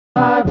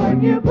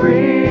When you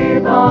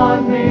breathe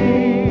on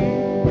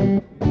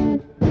me,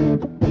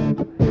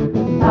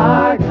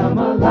 I come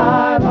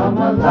alive, I'm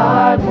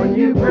alive when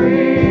you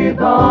breathe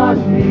on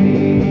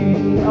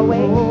me.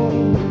 Awake,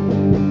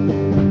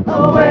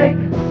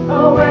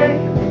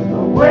 awake,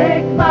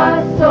 awake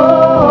my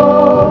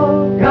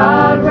soul.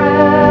 God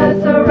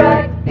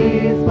resurrect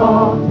these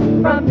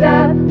bones from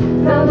death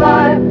to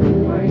life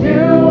for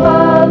you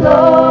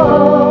alone.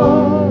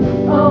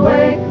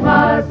 Awake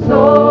my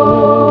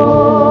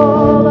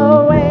soul,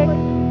 awake.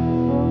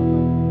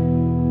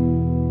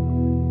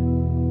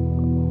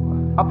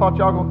 I thought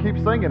y'all gonna keep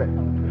singing it.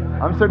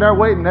 I'm sitting there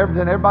waiting,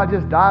 and everybody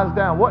just dies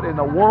down. What in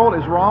the world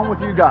is wrong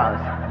with you guys?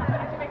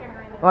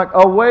 Like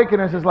awake,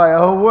 and it's just like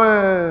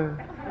awake.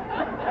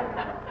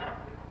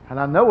 And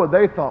I know what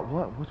they thought.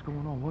 What's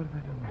going on? What are they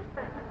doing?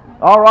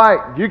 All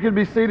right, you can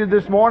be seated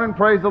this morning.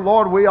 Praise the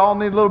Lord. We all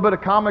need a little bit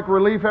of comic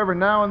relief every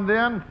now and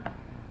then.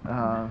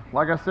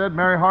 Like I said,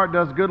 Mary Hart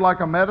does good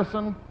like a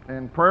medicine,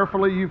 and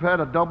prayerfully you've had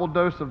a double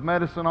dose of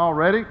medicine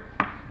already.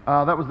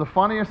 That was the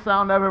funniest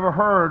sound I've ever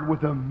heard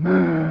with a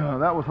meh.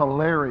 That was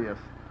hilarious.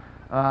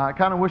 I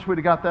kind of wish we'd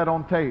have got that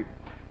on tape.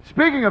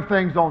 Speaking of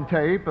things on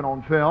tape and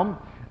on film,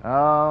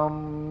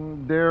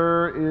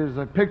 there is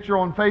a picture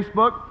on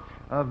Facebook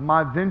of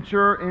my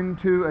venture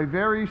into a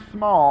very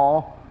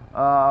small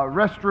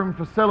restroom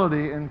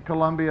facility in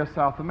Colombia,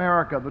 South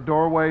America. The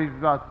doorway is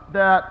about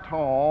that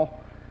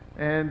tall,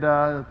 and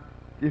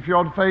if you're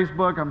on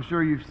Facebook, I'm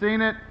sure you've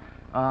seen it.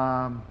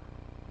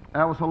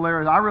 That was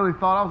hilarious. I really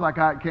thought, I was like,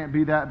 it can't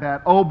be that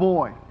bad. Oh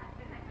boy.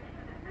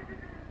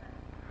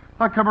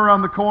 I come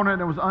around the corner and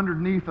it was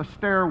underneath a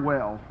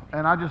stairwell.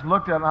 And I just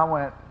looked at it and I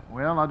went,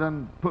 well, I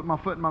done put my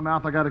foot in my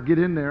mouth. I got to get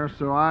in there.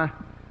 So I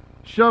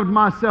shoved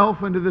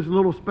myself into this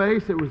little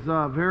space. It was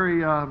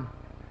very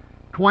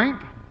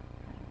quaint.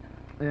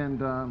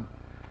 And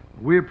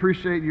we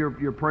appreciate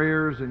your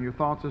prayers and your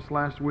thoughts this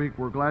last week.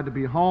 We're glad to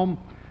be home.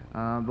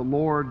 The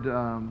Lord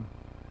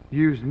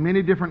used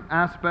many different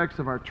aspects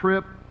of our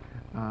trip.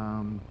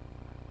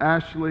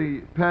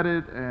 Ashley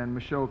Pettit and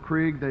Michelle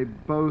Krieg, they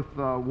both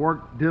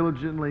worked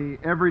diligently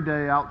every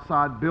day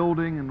outside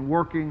building and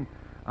working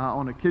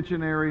on a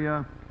kitchen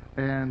area.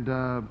 And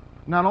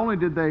not only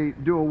did they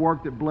do a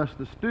work that blessed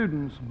the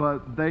students,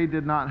 but they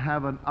did not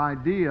have an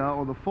idea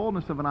or the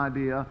fullness of an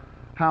idea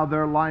how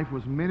their life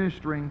was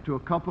ministering to a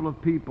couple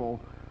of people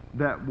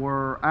that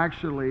were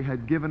actually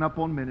had given up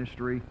on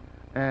ministry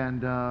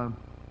and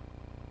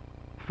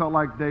felt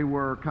like they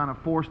were kind of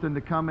forced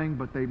into coming,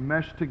 but they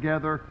meshed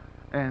together,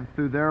 and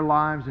through their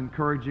lives,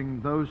 encouraging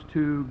those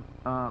two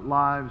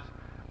lives.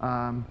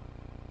 I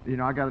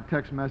got a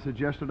text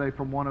message yesterday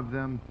from one of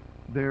them.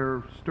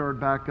 They're stirred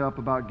back up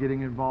about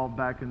getting involved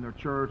back in their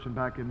church and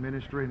back in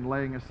ministry and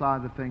laying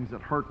aside the things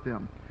that hurt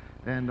them.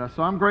 And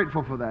so I'm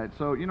grateful for that.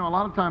 So, a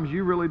lot of times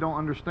you really don't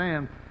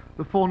understand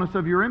the fullness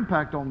of your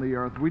impact on the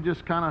earth. We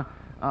just kind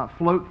of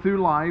float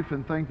through life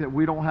and think that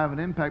we don't have an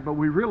impact, but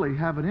we really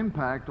have an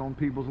impact on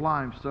people's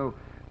lives. So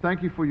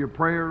thank you for your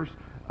prayers.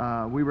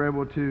 We were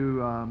able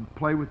to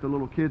play with the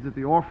little kids at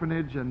the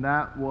orphanage, and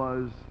that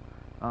was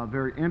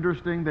very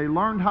interesting. They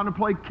learned how to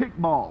play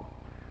kickball.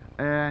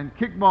 And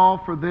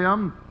kickball for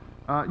them,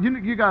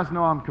 you guys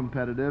know I'm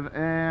competitive,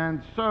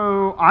 and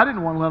so I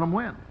didn't want to let them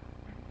win.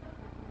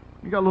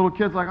 You got little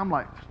kids I'm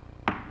like,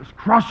 let's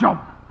crush them.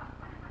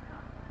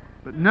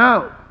 But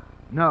no.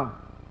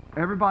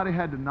 Everybody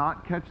had to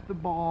not catch the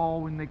ball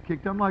when they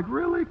kicked. I'm like,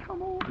 really?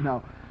 Come on.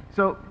 No.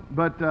 So,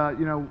 but,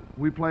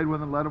 we played with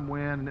them, let them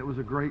win, and it was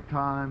a great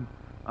time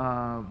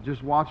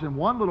just watching.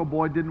 One little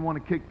boy didn't want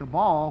to kick the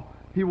ball.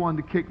 He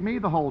wanted to kick me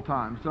the whole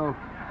time. So,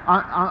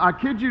 I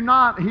kid you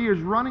not, he is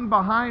running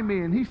behind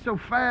me, and he's so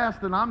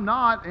fast, and I'm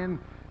not, and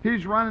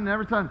he's running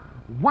every time,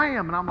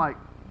 wham, and I'm like,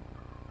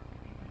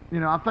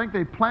 I think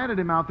they planted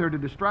him out there to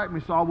distract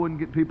me so I wouldn't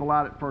get people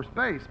out at first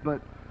base,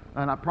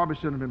 and I probably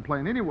shouldn't have been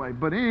playing anyway.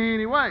 But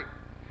anyway,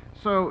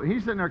 so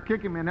he's sitting there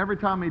kicking me, and every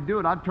time he'd do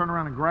it, I'd turn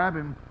around and grab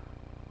him,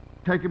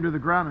 take him to the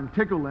ground, and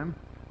tickle him,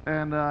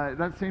 and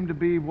that seemed to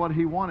be what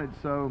he wanted.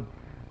 So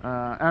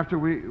after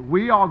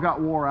we all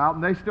got wore out,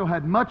 and they still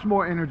had much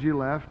more energy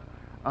left,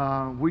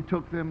 we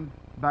took them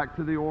back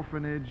to the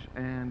orphanage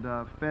and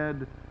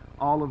fed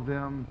all of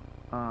them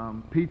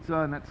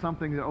pizza, and that's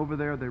something that over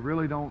there they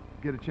really don't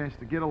get a chance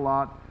to get a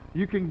lot.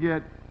 You can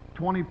get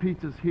 20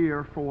 pizzas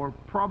here for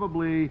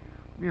probably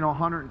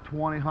 $120,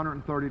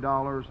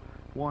 $130.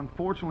 Well,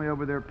 unfortunately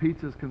over there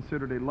pizza is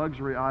considered a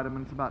luxury item,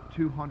 and it's about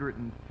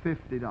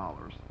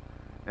 $250.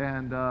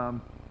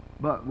 And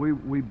but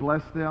we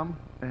blessed them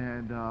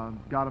and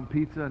got them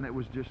pizza, and it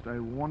was just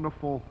a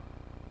wonderful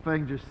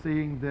thing just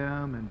seeing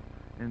them,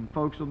 and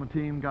folks on the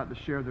team got to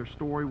share their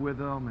story with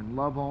them and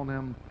love on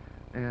them.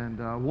 And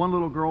one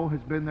little girl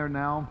has been there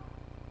now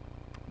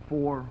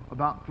for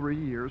about 3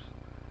 years.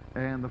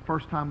 And the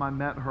first time I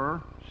met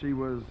her, she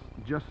was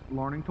just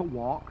learning to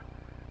walk.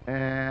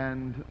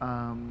 And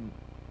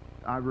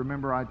I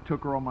remember I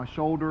took her on my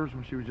shoulders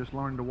when she was just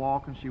learning to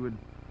walk, and she would,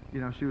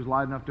 she was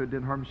light enough that it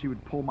didn't hurt me. She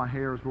would pull my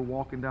hair as we're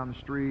walking down the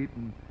street,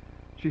 and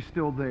she's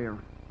still there.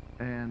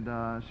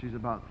 and she's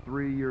about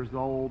 3 years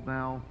old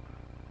now,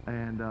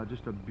 and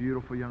just a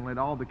beautiful young lady.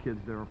 All the kids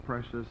there are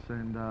precious,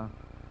 and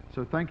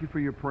so thank you for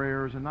your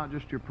prayers, and not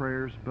just your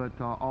prayers, but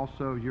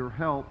also your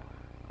help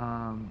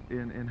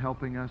in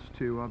helping us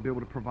to be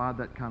able to provide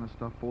that kind of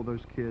stuff for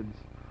those kids.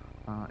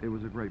 It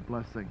was a great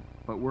blessing.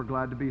 But we're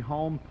glad to be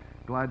home,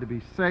 glad to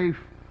be safe,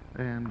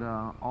 and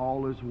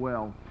all is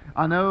well.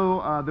 I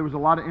know there was a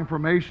lot of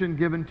information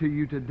given to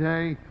you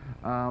today.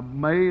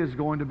 May is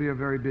going to be a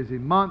very busy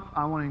month.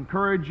 I want to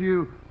encourage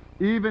you,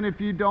 even if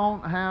you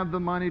don't have the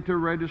money to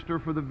register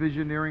for the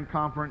Visioneering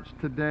Conference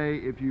today,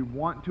 if you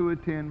want to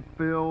attend,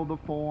 fill the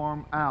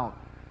form out.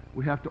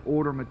 We have to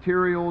order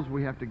materials.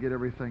 We have to get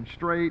everything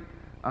straight.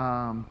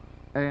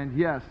 And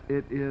yes,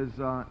 it is,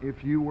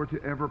 if you were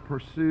to ever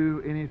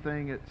pursue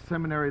anything at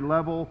seminary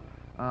level,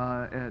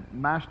 at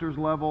master's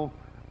level,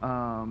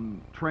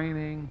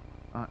 training,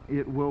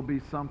 it will be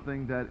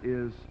something that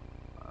is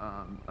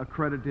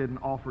accredited and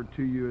offered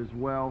to you as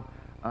well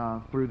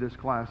through this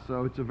class.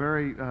 So it's a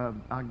very, I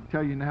can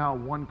tell you now,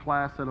 one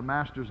class at a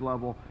master's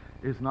level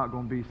is not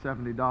going to be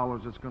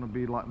 $70. It's going to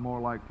be more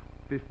like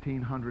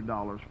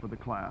 $1,500 for the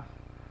class.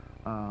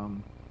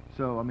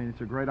 So, I mean,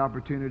 it's a great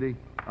opportunity.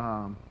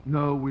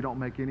 No, we don't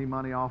make any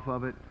money off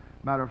of it.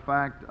 Matter of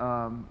fact,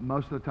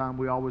 most of the time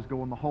we always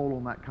go in the hole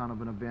on that kind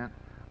of an event.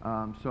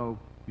 So,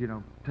 you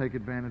know, take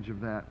advantage of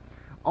that.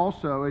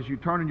 Also, as you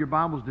turn in your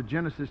Bibles to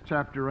Genesis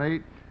chapter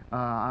 8,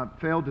 I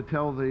failed to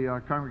tell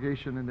the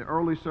congregation in the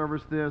early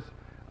service this,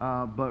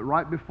 but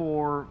right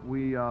before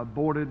we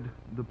boarded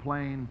the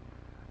plane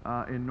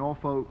in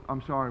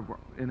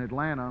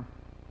Atlanta,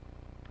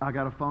 I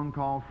got a phone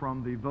call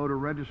from the voter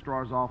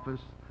registrar's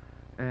office,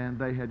 and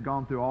they had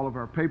gone through all of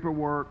our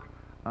paperwork.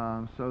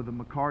 So the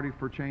McCarty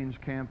for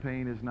Change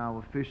campaign is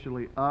now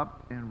officially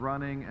up and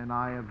running, and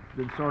I have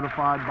been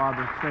certified by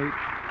the state.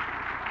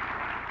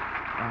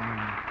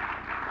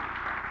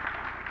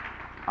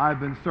 I've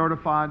been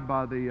certified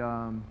by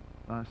the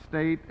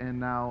state and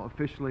now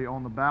officially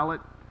on the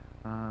ballot.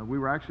 We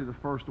were actually the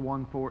first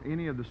one for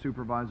any of the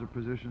supervisor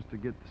positions to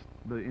get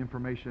the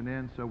information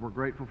in, so we're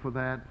grateful for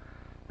that,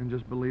 and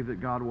just believe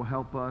that God will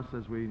help us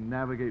as we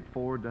navigate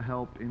forward to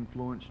help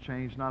influence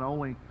change, not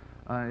only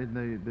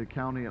in the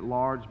county at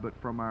large, but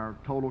from our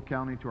total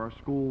county to our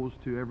schools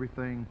to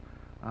everything.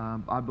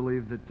 I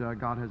believe that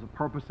God has a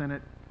purpose in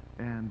it,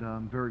 and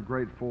I'm very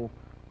grateful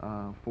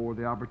for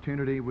the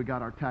opportunity. We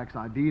got our tax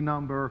ID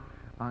number,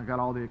 got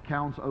all the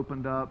accounts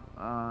opened up,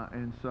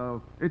 and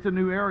so it's a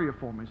new area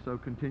for me, so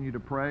continue to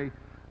pray.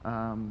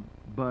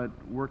 But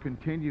we're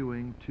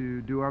continuing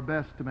to do our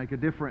best to make a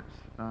difference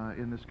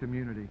in this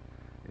community.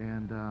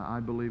 And I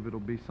believe it'll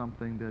be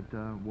something that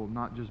will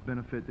not just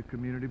benefit the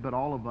community, but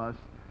all of us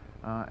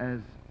as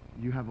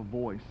you have a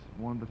voice.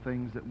 One of the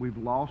things that we've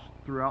lost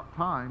throughout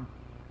time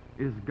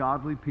is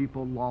godly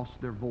people lost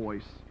their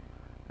voice.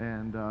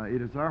 And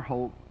it is our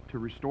hope to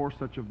restore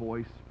such a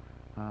voice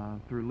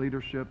through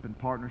leadership and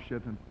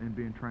partnership and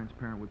being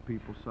transparent with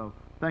people. So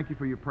thank you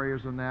for your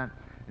prayers on that.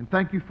 And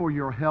thank you for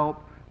your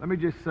help. Let me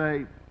just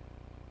say,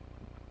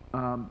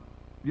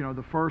 you know,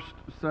 the first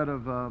set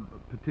of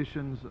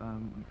petitions,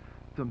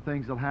 some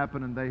things that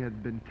happened and they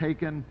had been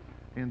taken,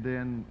 and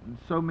then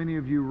so many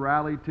of you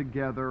rallied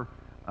together,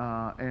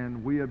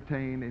 and we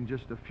obtained in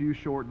just a few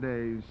short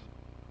days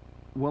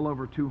well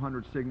over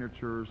 200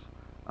 signatures,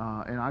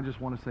 and I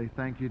just want to say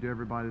thank you to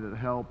everybody that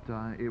helped.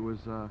 It was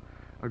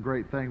a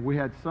great thing. We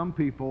had some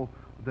people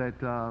that,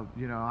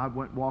 you know, I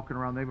went walking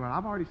around, they were,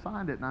 I've already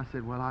signed it, and I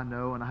said, well, I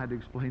know, and I had to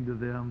explain to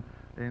them,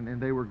 and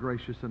they were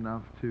gracious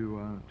enough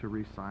to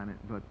re-sign it.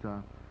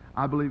 But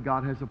I believe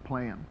God has a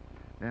plan.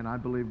 And I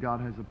believe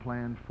God has a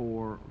plan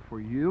for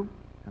you,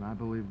 and I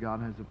believe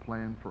God has a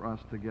plan for us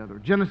together.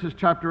 Genesis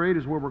chapter 8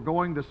 is where we're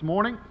going this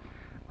morning.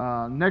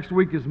 Next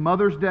week is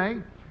Mother's Day.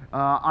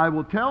 I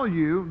will tell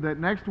you that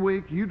next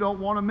week you don't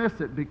want to miss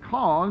it,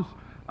 because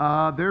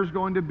there's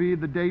going to be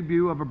the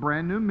debut of a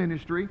brand new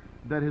ministry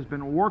that has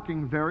been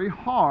working very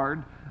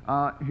hard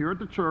here at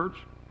the church.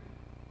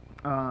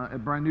 A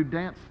brand new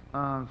dance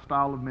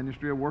style of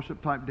ministry, a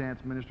worship type dance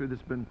ministry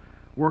that's been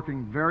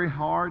working very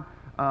hard.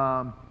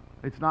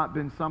 It's not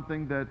been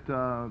something that,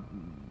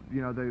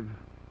 you know, they've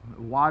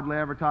widely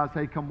advertised,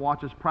 hey, come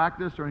watch us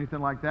practice or anything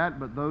like that,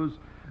 but those,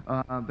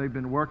 they've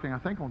been working, I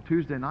think, on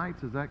Tuesday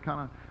nights. Is that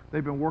kind of,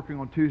 they've been working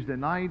on Tuesday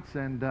nights,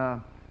 and,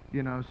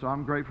 you know, so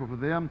I'm grateful for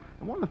them.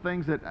 And one of the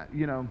things that,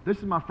 you know, this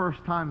is my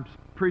first time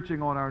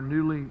preaching on our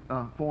newly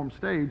formed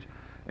stage,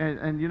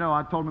 and, you know,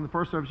 I told them in the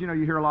first service, you know,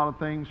 you hear a lot of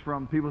things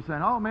from people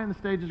saying, oh, man, the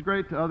stage is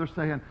great, to others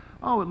saying,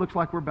 oh, it looks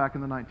like we're back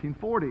in the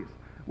 1940s.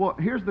 Well,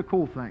 here's the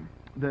cool thing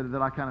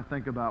that I kind of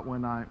think about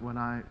when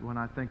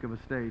I think of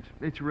a stage.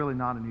 It's really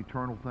not an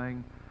eternal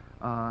thing,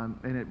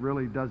 and it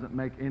really doesn't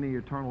make any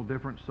eternal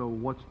difference, so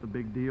what's the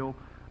big deal?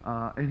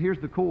 And here's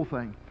the cool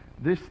thing.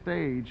 This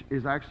stage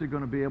is actually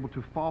going to be able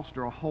to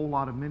foster a whole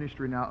lot of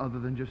ministry now other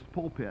than just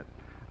pulpit.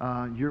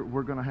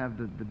 We're going to have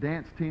the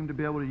dance team to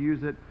be able to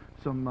use it,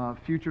 some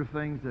future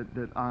things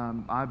that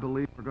I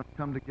believe are going to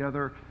come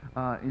together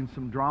in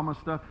some drama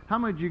stuff. How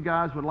many of you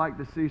guys would like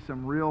to see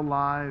some real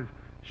live,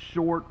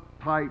 short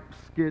type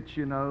skits,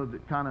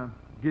 that kind of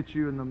gets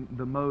you in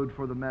the mode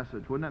for the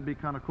message. Wouldn't that be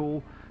kind of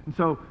cool? And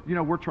so,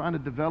 we're trying to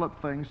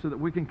develop things so that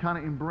we can kind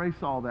of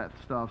embrace all that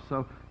stuff.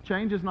 So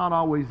change is not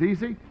always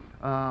easy,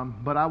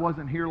 but I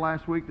wasn't here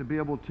last week to be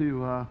able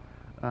to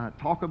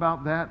talk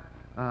about that.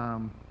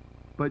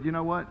 But you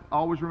know what?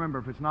 Always remember,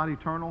 if it's not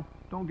eternal,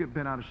 don't get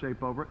bent out of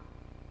shape over it.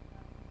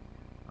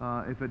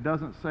 If it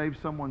doesn't save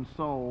someone's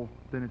soul,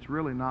 then it's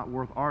really not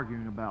worth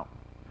arguing about.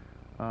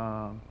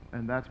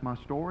 And that's my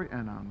story,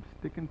 and I'm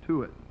sticking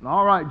to it.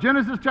 All right,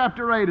 Genesis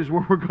chapter 8 is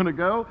where we're going to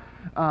go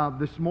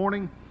this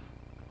morning.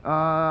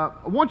 I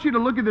want you to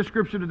look at this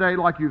scripture today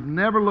like you've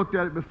never looked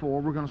at it before.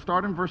 We're going to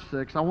start in verse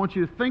 6. I want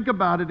you to think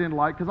about it in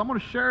light, because I'm going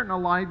to share it in a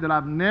light that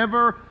I've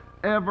never,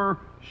 ever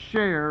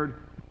shared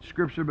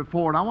scripture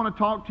before. And I want to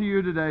talk to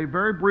you today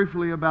very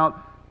briefly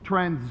about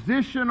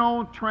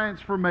transitional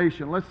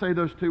transformation. Let's say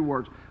those two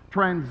words.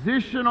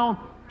 Transitional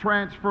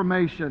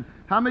transformation.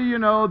 How many of you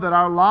know that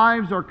our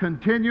lives are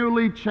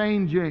continually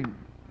changing?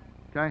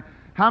 Okay?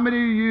 How many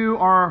of you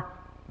are...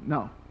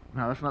 No,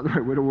 that's not the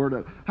right way to word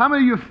it. How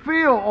many of you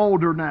feel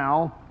older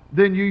now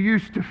than you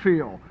used to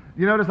feel?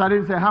 You notice I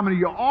didn't say how many of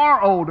you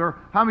are older.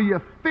 How many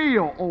of you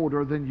feel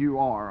older than you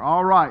are?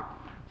 All right.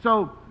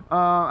 So,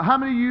 how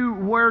many of you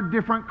wear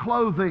different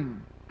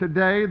clothing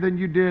today than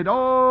you did,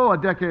 a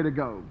decade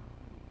ago?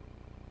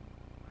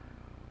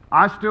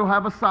 I still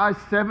have a size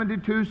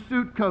 72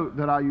 suit coat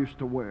that I used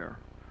to wear.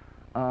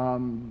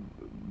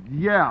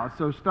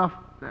 So stuff,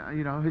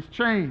 has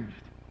changed.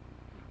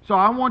 So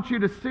I want you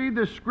to see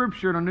this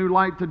scripture in a new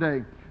light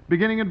today.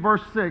 Beginning in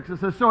verse 6, it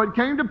says, "So it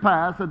came to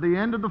pass at the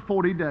end of the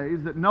 40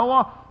 days that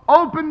Noah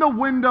opened the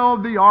window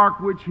of the ark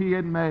which he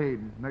had made."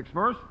 Next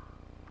verse.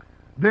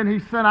 "Then he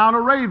sent out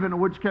a raven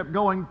which kept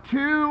going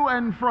to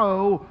and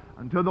fro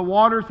until the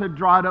waters had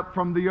dried up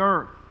from the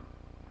earth.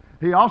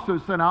 He also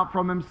sent out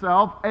from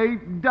himself a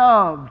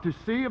dove to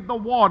see if the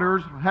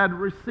waters had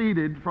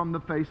receded from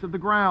the face of the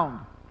ground.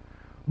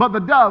 But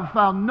the dove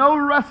found no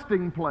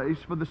resting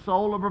place for the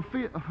sole of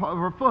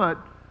her foot,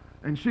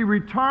 and she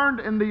returned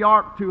in the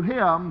ark to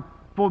him,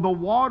 for the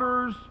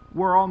waters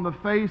were on the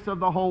face of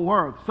the whole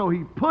earth. So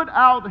he put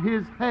out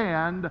his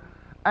hand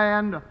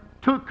and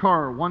took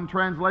her." One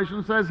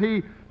translation says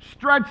he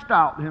stretched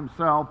out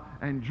himself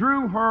and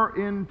drew her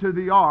into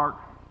the ark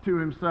to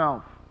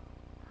himself.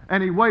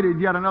 "And he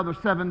waited yet another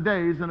 7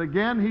 days, and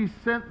again he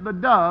sent the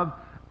dove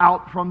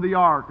out from the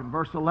ark." In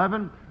verse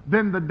 11,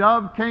 "Then the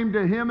dove came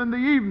to him in the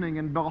evening,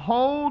 and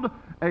behold,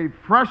 a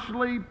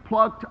freshly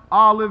plucked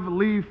olive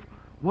leaf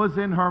was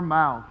in her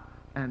mouth.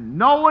 And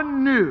no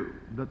one knew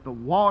that the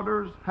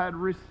waters had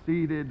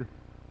receded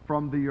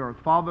from the earth."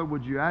 Father,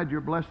 would you add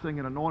your blessing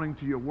and anointing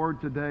to your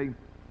word today?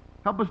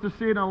 Help us to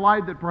see it in a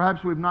light that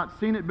perhaps we've not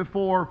seen it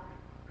before,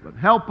 but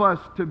help us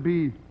to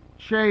be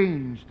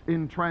changed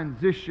in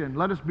transition.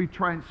 Let us be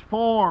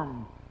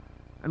transformed.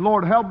 And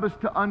Lord, help us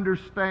to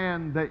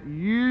understand that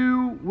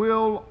you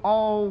will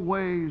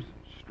always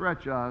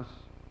stretch us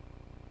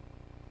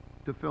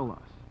to fill us.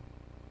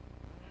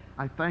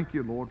 I thank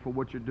you, Lord, for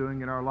what you're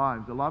doing in our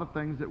lives. A lot of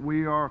things that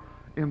we are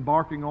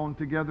embarking on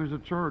together as a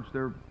church,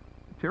 they're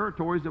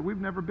territories that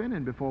we've never been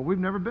in before. We've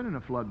never been in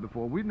a flood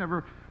before. We've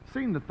never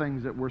seen the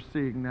things that we're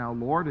seeing now,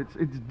 Lord.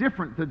 It's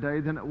different today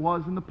than it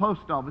was in the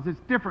post office.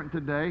 It's different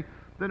today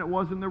than it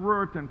was in the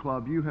Ruritan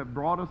Club. You have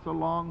brought us a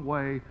long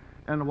way,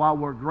 and while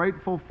we're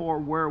grateful for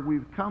where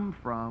we've come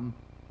from,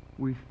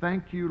 we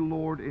thank you,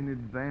 Lord, in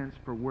advance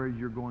for where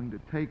you're going to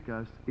take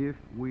us if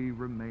we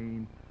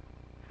remain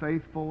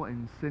faithful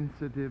and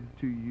sensitive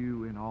to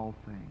you in all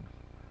things.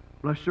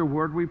 Bless your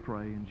word, we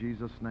pray, in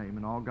Jesus' name.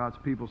 And all God's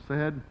people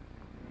said,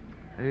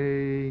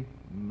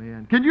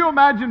 amen. Can you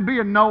imagine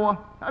being Noah?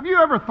 Have you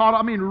ever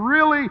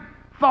really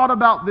thought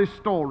about this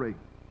story?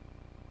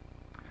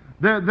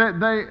 They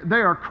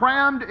are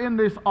crammed in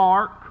this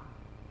ark.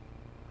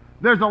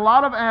 There's a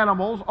lot of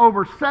animals.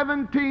 Over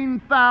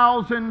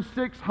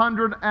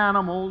 17,600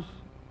 animals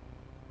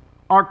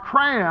are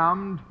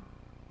crammed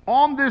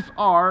on this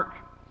ark.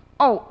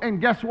 Oh,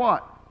 and guess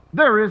what?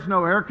 There is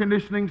no air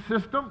conditioning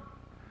system.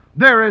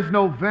 There is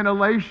no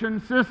ventilation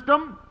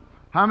system.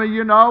 How many of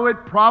you know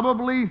it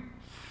probably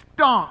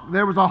stunk?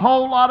 There was a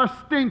whole lot of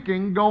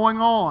stinking going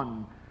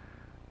on.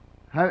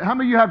 How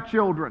many of you have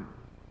children?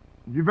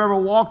 You've ever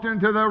walked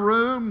into their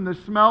room and the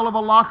smell of a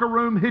locker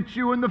room hits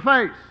you in the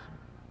face?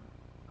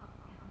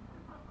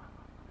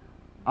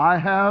 I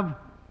have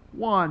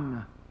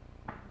one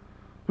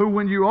who,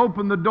 when you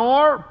open the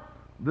door,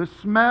 the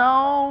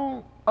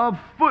smell of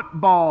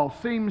football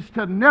seems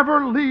to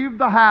never leave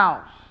the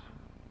house.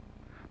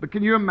 But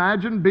can you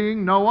imagine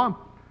being Noah?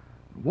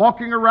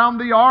 Walking around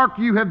the ark,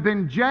 you have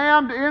been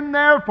jammed in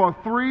there for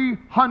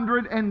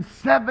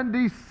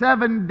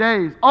 377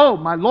 days. Oh,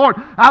 my Lord,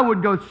 I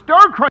would go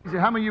stir crazy.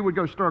 How many of you would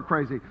go stir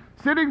crazy?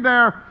 Sitting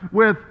there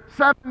with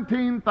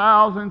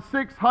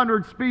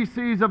 17,600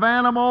 species of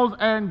animals,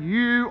 and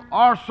you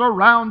are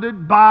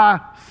surrounded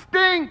by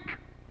stink.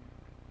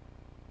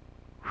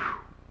 Whew.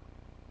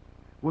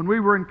 When we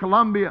were in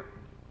Colombia,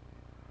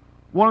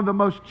 one of the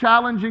most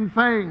challenging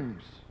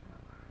things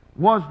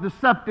was the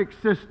septic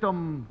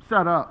system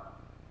set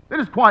up. It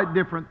is quite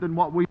different than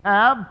what we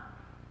have.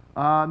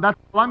 That's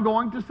what I'm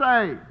going to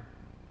say.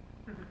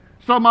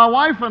 So my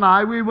wife and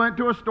I, we went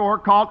to a store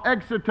called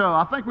Exito.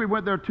 I think we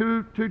went there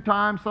two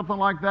times, something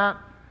like that.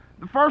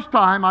 The first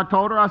time I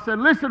told her, I said,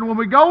 listen, when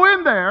we go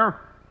in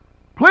there,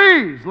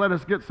 please let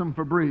us get some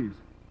Febreze.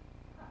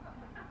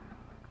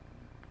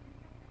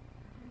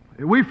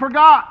 We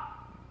forgot.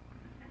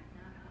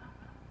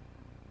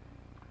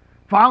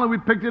 Finally, we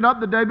picked it up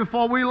the day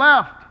before we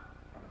left.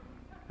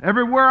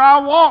 Everywhere I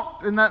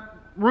walked in that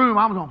room,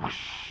 I was going,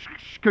 whoosh,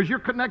 because you're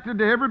connected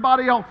to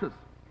everybody else's.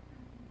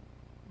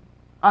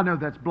 I know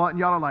that's blunt, and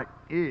y'all are like,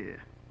 eh.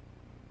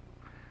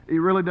 It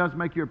really does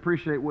make you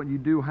appreciate what you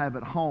do have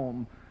at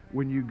home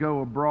when you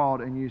go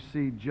abroad and you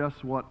see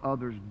just what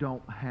others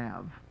don't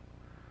have.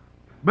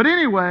 But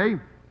anyway,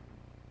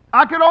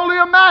 I could only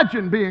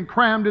imagine being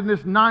crammed in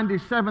this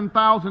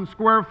 97,000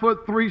 square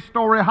foot,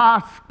 3-story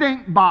high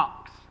stink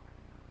box.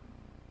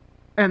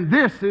 And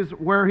this is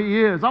where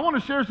he is. I want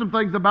to share some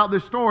things about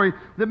this story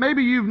that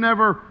maybe you've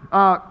never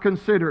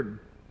considered.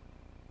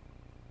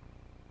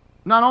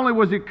 Not only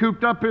was he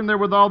cooped up in there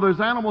with all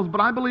those animals, but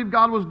I believe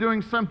God was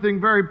doing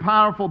something very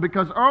powerful,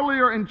 because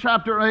earlier in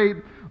chapter 8,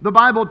 the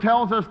Bible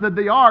tells us that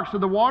the ark, so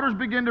the waters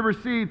begin to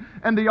recede,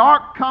 and the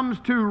ark comes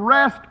to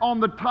rest on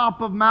the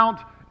top of Mount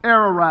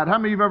Ararat. How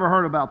many of you have ever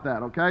heard about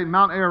that, okay?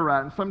 Mount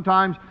Ararat. And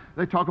sometimes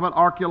they talk about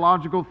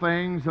archaeological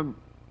things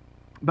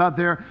about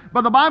there.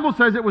 But the Bible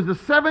says it was the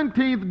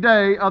 17th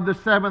day of the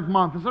 7th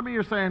month. And some of you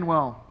are saying,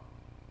 well,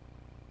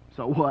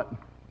 so what?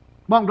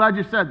 Well, I'm glad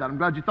you said that. I'm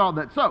glad you thought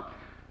that. So,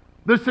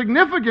 the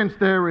significance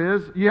there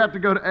is, you have to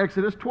go to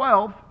Exodus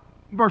 12,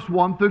 verse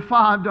 1 through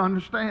 5 to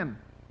understand.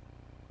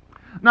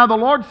 Now the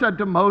Lord said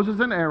to Moses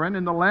and Aaron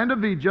in the land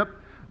of Egypt,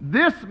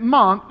 this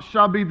month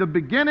shall be the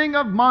beginning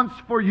of months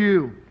for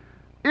you.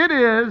 It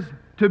is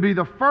to be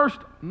the first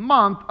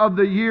month of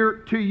the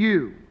year to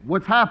you.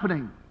 What's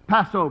happening?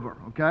 Passover,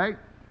 okay?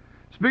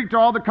 Speak to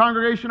all the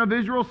congregation of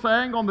Israel,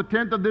 saying, on the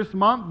 10th of this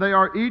month they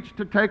are each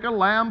to take a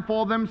lamb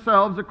for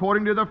themselves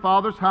according to their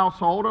father's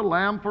household, a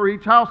lamb for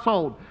each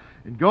household.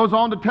 It goes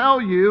on to tell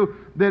you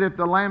that if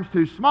the lamb's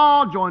too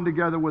small, join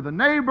together with a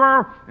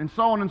neighbor, and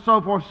so on and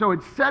so forth. So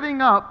it's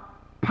setting up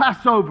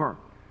Passover.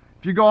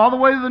 If you go all the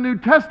way to the New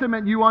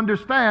Testament, you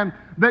understand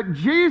that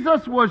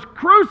Jesus was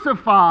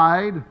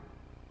crucified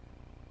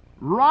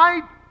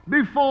right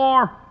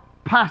before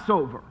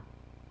Passover.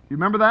 You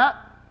remember that?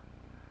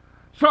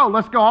 So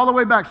let's go all the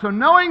way back. So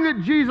knowing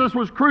that Jesus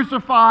was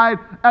crucified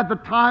at the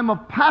time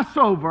of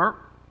Passover,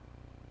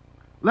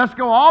 let's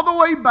go all the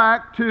way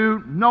back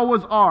to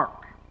Noah's Ark.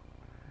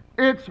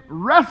 It's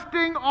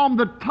resting on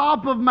the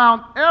top of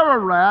Mount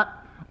Ararat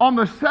on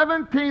the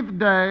 17th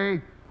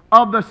day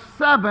of the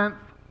 7th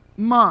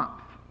month.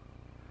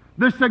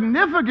 The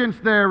significance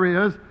there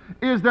is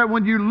that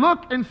when you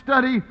look and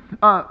study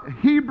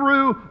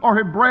Hebrew or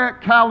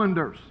Hebraic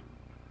calendars,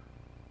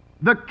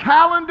 the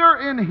calendar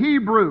in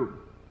Hebrew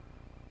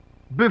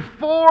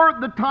before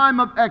the time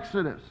of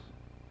Exodus,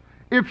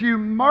 if you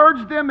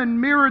merged them and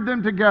mirrored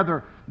them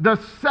together, the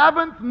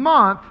 7th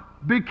month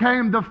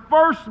became the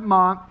first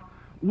month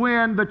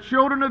when the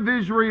children of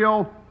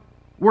Israel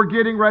were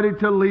getting ready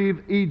to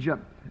leave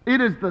Egypt.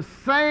 It is the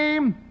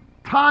same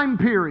time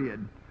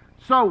period.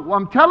 So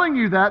I'm telling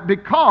you that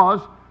because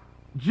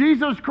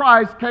Jesus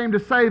Christ came to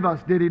save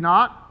us, did he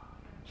not?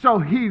 So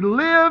he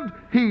lived,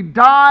 he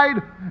died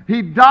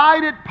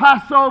at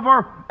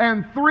Passover,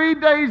 and 3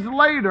 days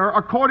later,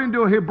 according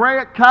to a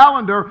Hebraic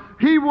calendar,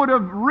 he would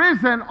have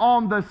risen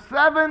on the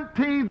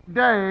 17th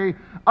day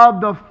of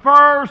the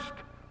first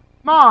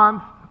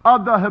month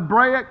of the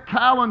Hebraic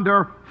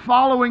calendar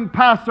following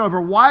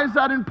Passover. Why is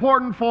that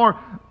important for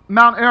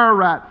Mount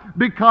Ararat?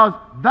 Because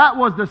that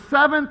was the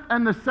 7th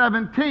and the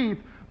 17th,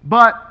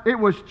 but it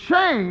was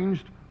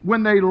changed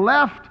when they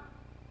left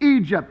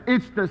Egypt.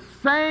 It's the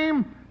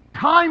same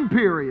time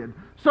period.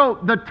 So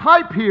the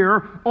type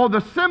here, or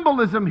the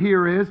symbolism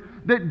here, is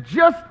that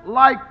just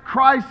like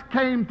Christ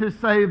came to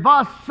save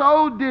us,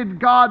 so did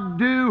God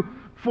do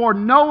for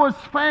Noah's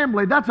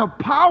family. That's a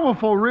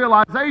powerful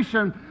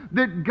realization,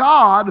 that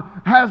God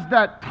has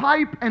that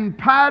type and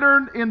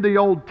pattern in the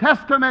Old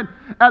Testament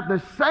at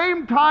the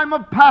same time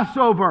of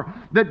Passover,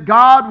 that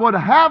God would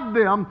have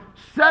them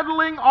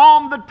settling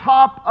on the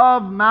top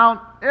of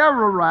Mount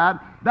Ararat.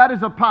 That is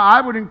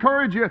I would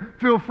encourage you,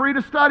 feel free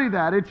to study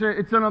that.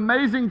 It's an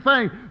amazing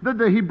thing that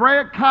the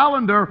Hebraic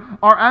calendar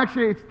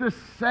it's the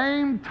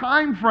same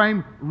time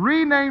frame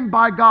renamed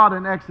by God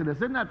in Exodus.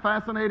 Isn't that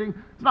fascinating?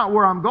 It's not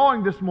where I'm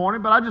going this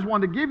morning, but I just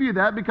wanted to give you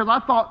that because I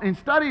thought in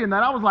studying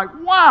that, I was like,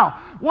 wow,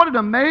 what an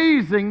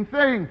amazing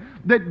thing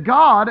that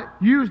God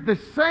used the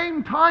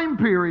same time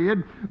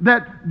period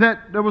that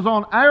was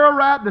on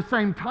Ararat, the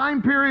same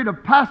time period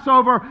of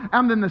Passover,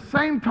 and then the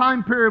same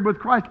time period with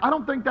Christ. I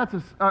don't think that's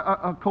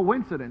a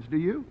coincidence, do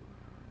you?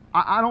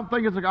 I don't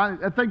think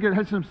I think it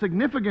has some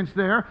significance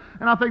there,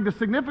 and I think the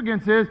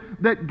significance is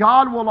that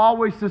God will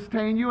always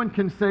sustain you and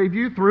can save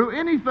you through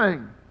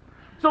anything.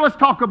 So let's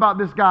talk about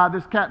this guy,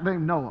 this cat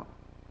named Noah.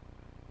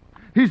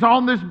 He's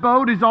on this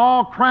boat. He's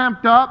all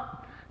cramped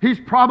up. He's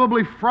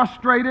probably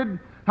frustrated.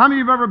 How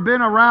many of you have ever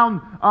been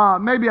around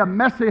maybe a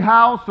messy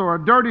house or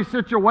a dirty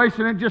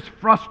situation and it just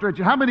frustrates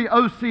you? How many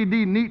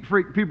OCD neat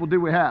freak people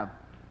do we have?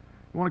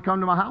 You want to come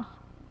to my house?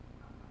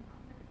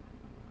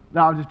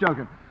 No, I'm just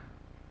joking.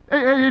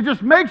 It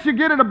just makes you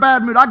get in a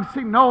bad mood. I can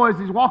see Noah as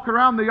he's walking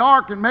around the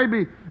ark, and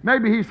maybe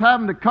he's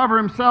having to cover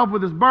himself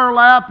with his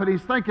burlap, and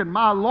he's thinking,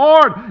 my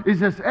Lord, is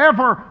this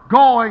ever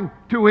going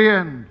to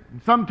end?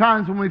 And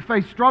sometimes when we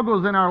face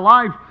struggles in our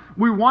life,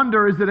 we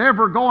wonder, is it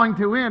ever going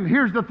to end?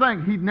 Here's the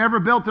thing. He'd never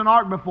built an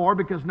ark before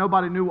because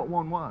nobody knew what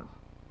one was.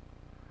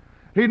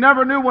 He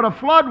never knew what a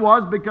flood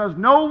was because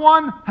no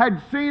one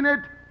had seen it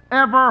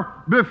ever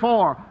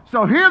before.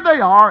 So here they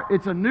are.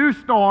 It's a new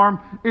storm.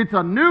 It's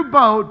a new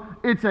boat.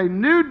 It's a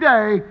new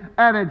day.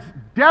 And it's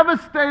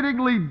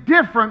devastatingly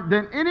different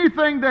than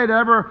anything they'd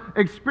ever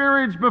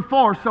experienced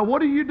before. So what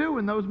do you do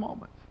in those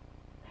moments?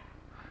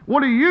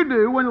 What do you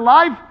do when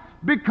life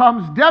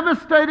becomes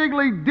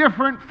devastatingly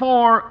different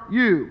for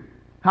you?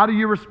 How do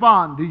you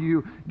respond? Do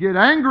you get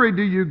angry?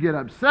 Do you get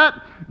upset?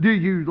 Do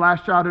you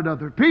lash out at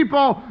other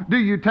people? Do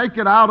you take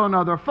it out on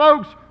other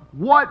folks?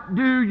 What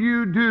do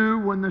you do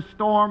when the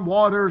storm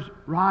waters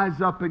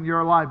rise up in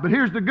your life? But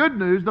here's the good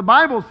news. The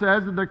Bible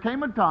says that there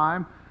came a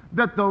time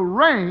that the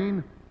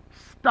rain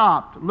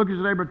stopped. Look at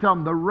your neighbor and tell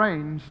them, the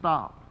rain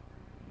stopped.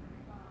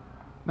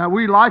 Now,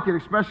 we like it,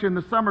 especially in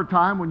the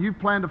summertime when you've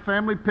planned a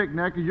family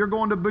picnic and you're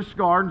going to Busch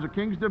Gardens or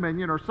King's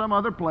Dominion or some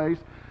other place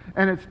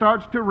and it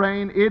starts to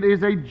rain. It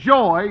is a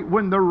joy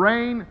when the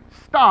rain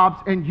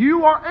stops and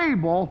you are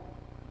able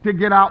to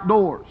get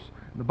outdoors.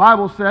 The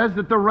Bible says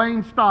that the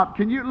rain stopped.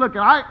 Can you look?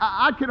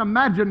 I can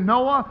imagine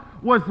Noah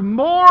was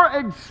more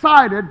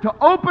excited to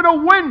open a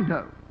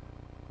window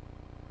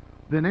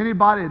than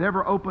anybody had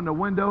ever opened a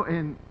window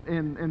in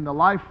the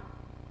life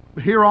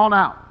here on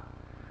out.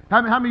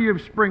 How many of you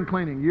have spring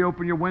cleaning? You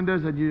open your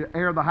windows and you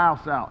air the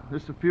house out.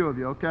 Just a few of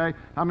you, okay?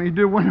 How many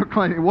do window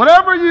cleaning?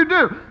 Whatever you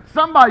do,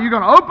 you're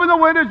going to open the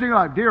windows and you're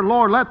like, dear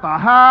Lord, let the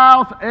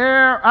house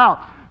air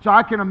out. So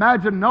I can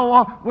imagine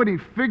Noah when he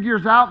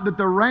figures out that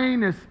the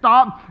rain is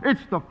stopped.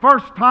 It's the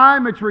first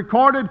time it's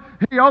recorded.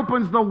 He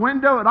opens the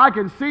window and I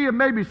can see him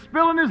maybe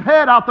spilling his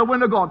head out the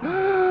window going,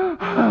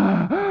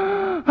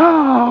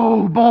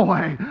 oh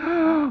boy,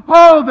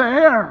 oh the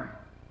air,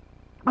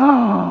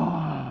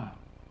 oh.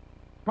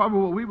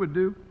 Probably what we would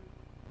do.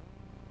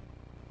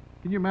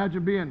 Can you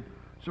imagine being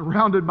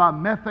surrounded by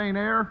methane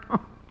air?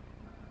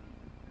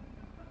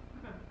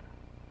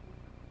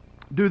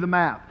 Do the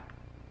math.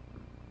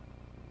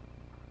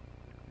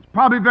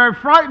 Probably very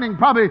frightening,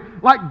 probably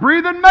like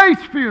breathing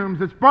mace fumes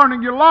that's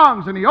burning your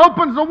lungs. And he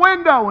opens the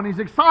window and he's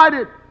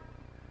excited.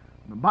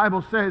 The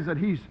Bible says that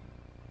he's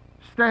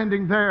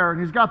standing there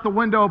and he's got the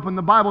window open.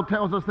 The Bible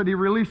tells us that he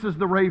releases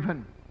the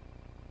raven.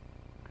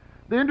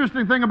 The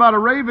interesting thing about a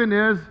raven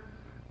is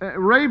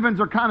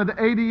ravens are kind of the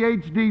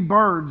ADHD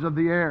birds of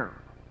the air.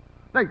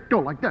 They go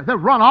like that. They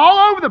run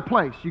all over the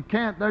place.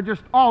 They're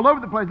just all over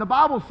the place. The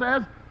Bible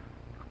says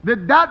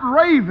that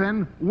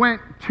raven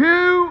went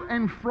to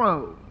and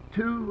fro.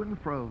 To and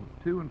fro,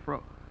 to and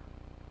fro.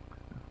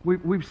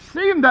 We've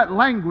seen that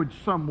language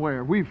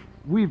somewhere. We've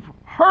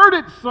heard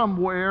it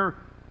somewhere,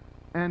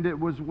 and it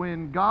was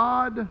when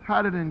God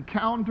had an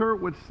encounter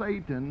with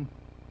Satan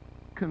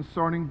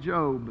concerning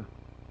Job.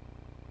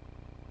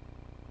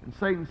 And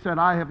Satan said,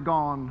 I have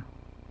gone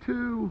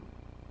to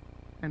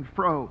and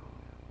fro.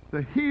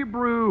 The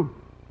Hebrew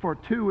for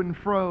to and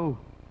fro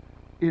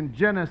in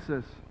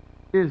Genesis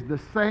is the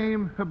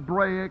same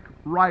Hebraic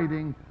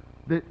writing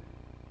that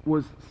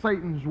was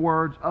Satan's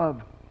words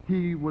of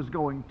he was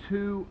going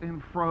to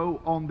and fro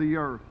on the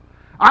earth.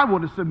 I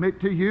want to submit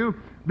to you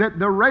that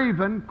the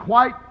raven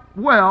quite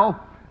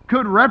well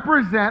could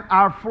represent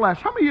our flesh.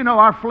 How many of you know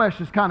our flesh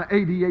is kind of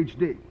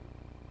ADHD?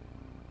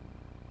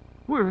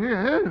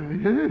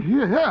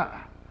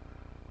 Yeah.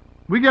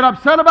 We get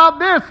upset about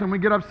this and we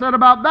get upset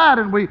about that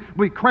and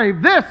we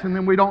crave this and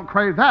then we don't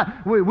crave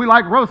that. We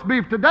like roast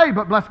beef today,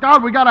 but bless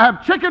God, we got to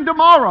have chicken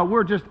tomorrow.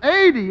 We're just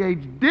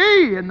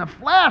ADHD and the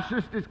flesh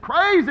just is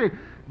crazy.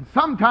 And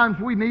sometimes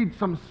we need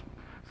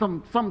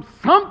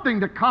something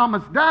to calm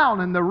us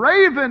down, and the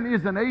raven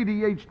is an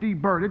ADHD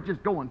bird. It's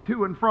just going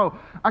to and fro.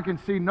 I can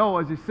see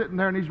Noah as he's sitting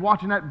there and he's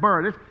watching that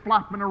bird. It's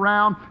flapping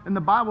around, and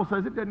the Bible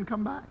says it didn't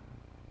come back.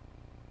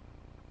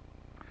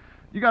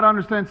 You got to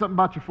understand something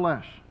about your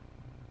flesh.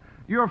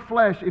 Your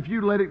flesh, if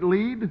you let it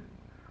lead,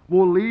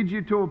 will lead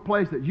you to a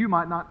place that you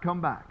might not come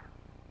back.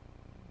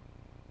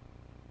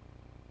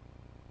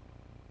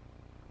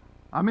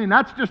 I mean,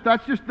 that's just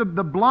the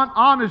blunt,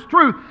 honest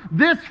truth.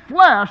 This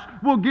flesh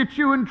will get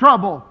you in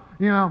trouble.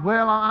 You know,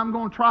 well, I'm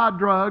going to try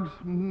drugs.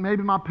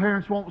 Maybe my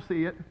parents won't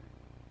see it.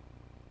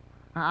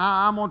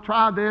 I'm going to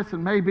try this,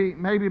 and maybe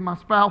my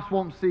spouse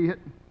won't see it.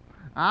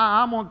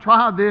 I'm going to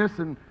try this,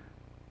 and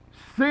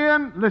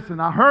sin, listen,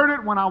 I heard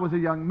it when I was a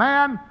young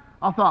man.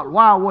 I thought,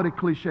 wow, what a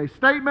cliche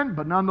statement,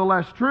 but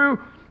nonetheless true.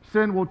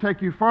 Sin will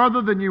take you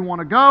further than you want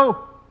to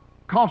go,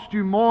 cost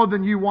you more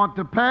than you want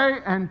to pay,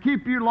 and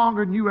keep you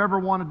longer than you ever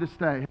wanted to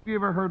stay. Have you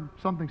ever heard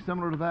something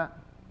similar to that?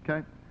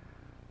 Okay?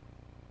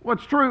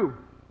 What's true?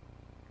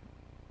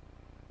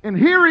 And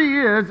here he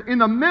is in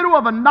the middle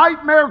of a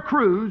nightmare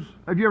cruise.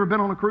 Have you ever been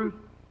on a cruise?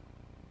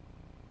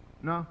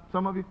 No?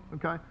 Some of you?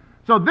 Okay.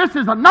 So this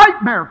is a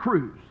nightmare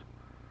cruise.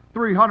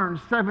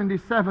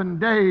 377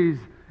 days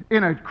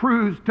in a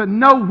cruise to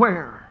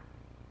nowhere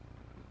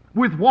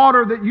with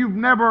water that you've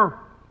never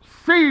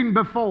seen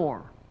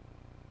before.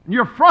 And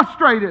you're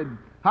frustrated.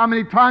 How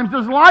many times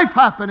does life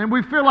happen and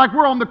we feel like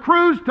we're on the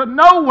cruise to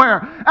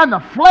nowhere and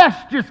the flesh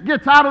just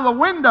gets out of the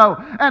window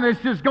and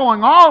it's just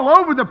going all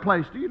over the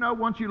place? Do you know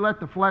once you let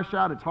the flesh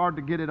out, it's hard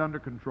to get it under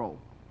control?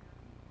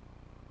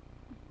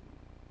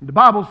 The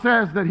Bible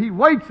says that he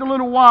waits a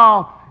little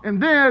while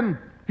and then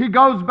he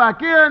goes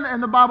back in,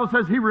 and the Bible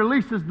says he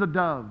releases the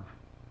dove.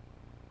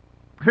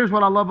 Here's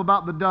what I love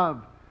about the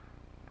dove.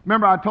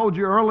 Remember I told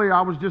you earlier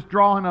I was just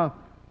drawing a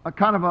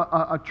kind of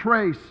a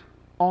trace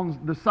on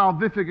the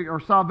salvific or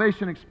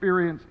salvation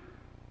experience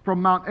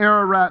from Mount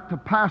Ararat to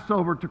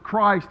Passover to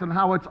Christ and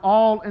how it's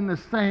all in the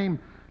same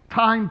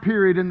time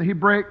period in the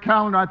Hebraic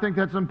calendar. I think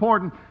that's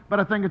important, but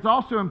I think it's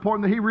also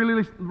important that he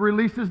really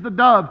releases the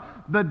dove.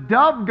 The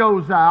dove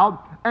goes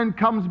out and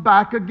comes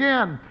back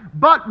again.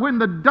 But when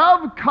the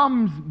dove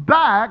comes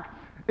back,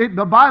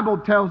 the Bible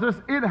tells us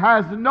it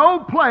has no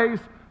place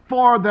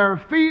for their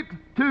feet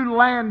to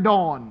land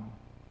on.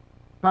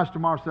 Pastor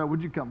Marcel,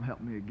 would you come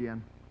help me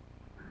again?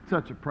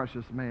 Such a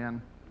precious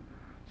man.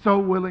 So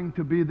willing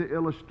to be the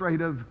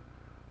illustrative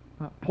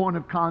point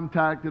of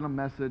contact in a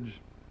message.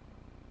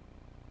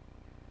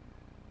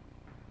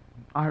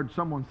 I heard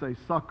someone say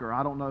sucker.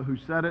 I don't know who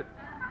said it,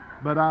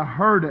 but I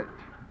heard it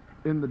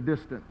in the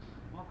distance.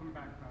 Welcome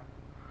back, Pastor.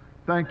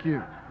 Thank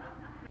you.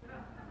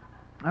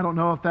 I don't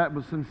know if that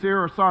was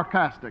sincere or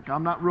sarcastic.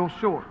 I'm not real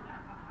sure.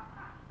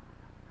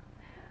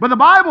 But the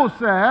Bible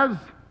says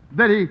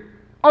that he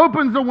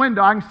opens the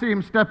window. I can see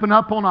him stepping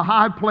up on a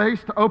high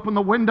place to open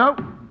the window.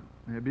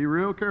 Be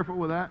real careful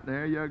with that.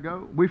 There you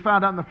go. We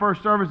found out in the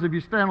first service if you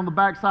stand on the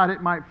backside,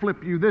 it might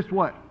flip you this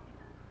way.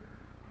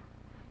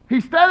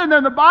 He's standing there,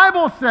 and the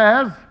Bible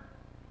says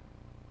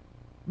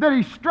that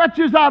he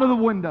stretches out of the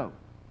window.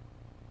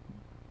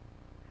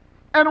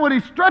 And when he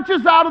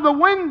stretches out of the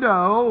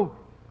window,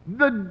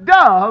 the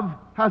dove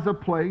has a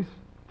place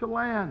to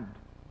land.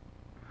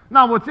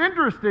 Now, what's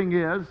interesting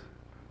is,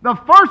 the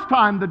first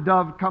time the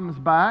dove comes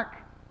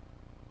back,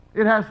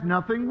 it has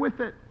nothing with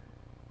it.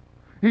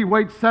 He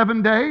waits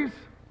 7 days,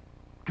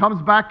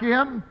 comes back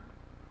in,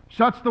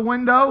 shuts the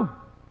window.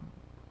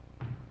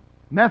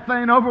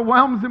 Methane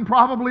overwhelms him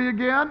probably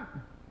again.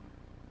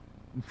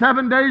 And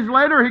 7 days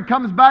later, he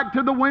comes back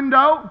to the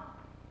window.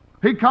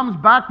 He comes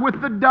back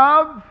with the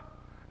dove.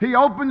 He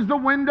opens the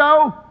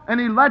window and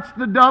he lets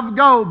the dove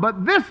go.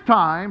 But this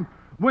time,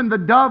 when the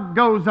dove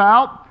goes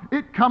out,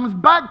 it comes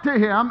back to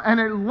him and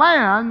it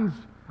lands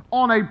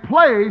on a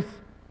place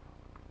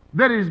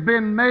that has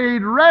been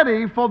made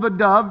ready for the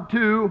dove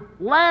to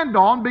land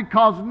on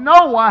because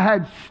Noah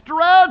had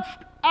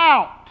stretched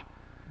out.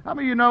 How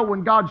many of you know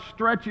when God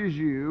stretches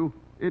you,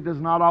 it does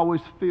not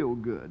always feel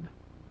good?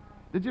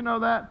 Did you know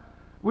that?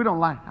 We don't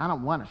like, I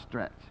don't want to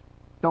stretch.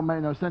 Don't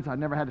make no sense. I've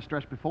never had to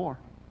stretch before.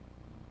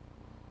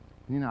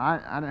 You know,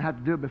 I didn't have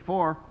to do it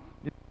before.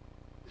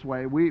 This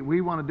way, we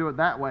want to do it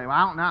that way. Well,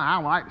 I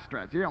don't like to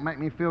stretch. You don't make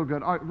me feel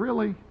good. Oh,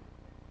 really?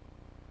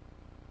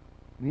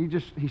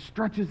 And he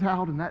stretches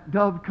out, and that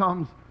dove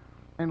comes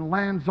and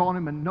lands on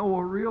him, and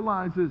Noah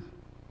realizes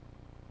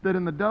that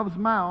in the dove's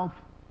mouth,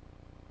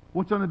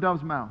 what's on the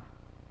dove's mouth?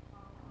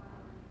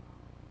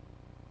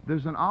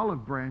 There's an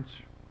olive branch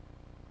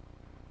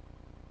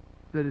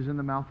that is in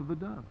the mouth of the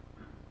dove.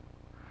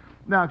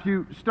 Now, if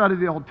you study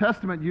the Old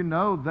Testament, you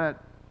know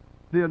that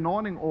the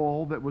anointing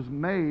oil that was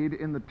made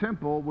in the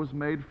temple was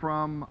made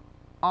from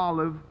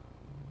olive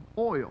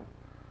oil,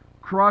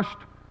 crushed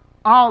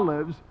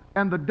olives.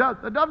 And the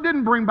dove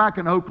didn't bring back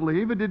an oak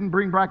leaf. It didn't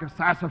bring back a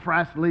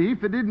sassafras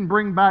leaf. It didn't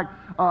bring back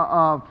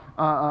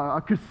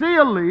a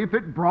cassia leaf.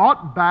 It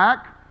brought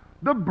back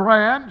the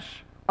branch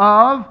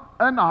of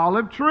an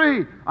olive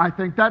tree. I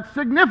think that's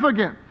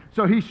significant.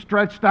 So he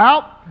stretched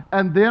out,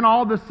 and then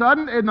all of a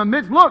sudden, in the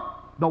midst, look,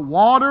 the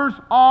waters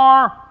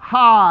are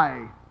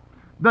high.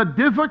 The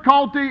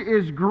difficulty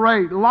is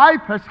great.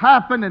 Life has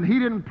happened, and he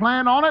didn't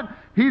plan on it.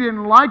 He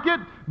didn't like it,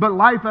 but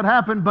life had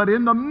happened. But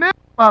in the midst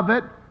of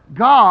it,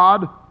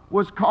 God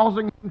was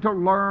causing him to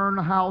learn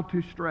how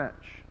to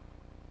stretch.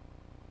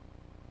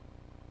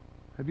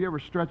 Have you ever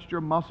stretched your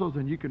muscles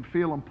and you can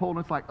feel them pulling?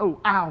 It's like, oh,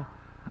 ow,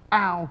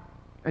 ow.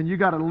 And you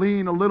got to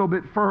lean a little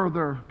bit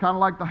further, kind of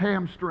like the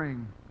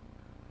hamstring.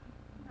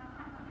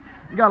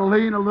 You got to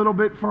lean a little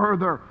bit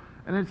further.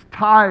 And it's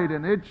tight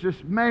and it's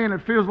just, man,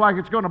 it feels like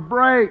it's going to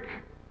break.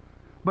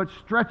 But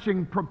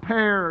stretching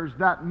prepares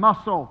that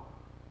muscle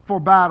for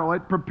battle.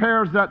 It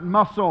prepares that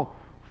muscle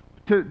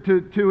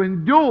to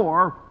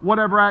endure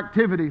whatever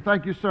activity.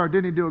 Thank you, sir.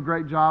 Didn't he do a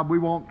great job? We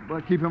won't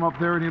keep him up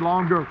there any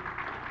longer.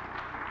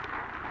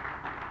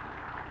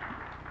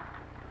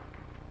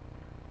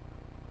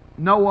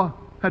 Noah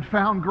had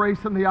found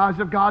grace in the eyes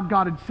of God.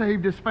 God had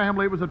saved his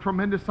family. It was a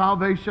tremendous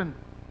salvation.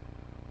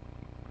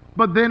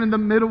 But then in the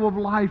middle of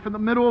life, in the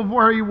middle of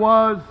where he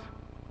was,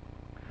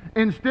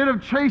 instead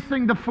of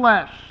chasing the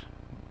flesh,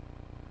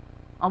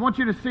 I want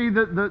you to see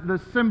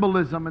the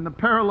symbolism and the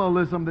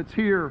parallelism that's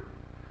here.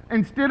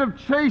 Instead of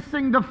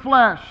chasing the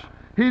flesh,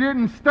 he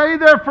didn't stay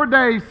there for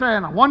days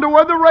saying, I wonder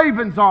where the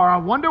ravens are, I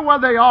wonder where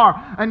they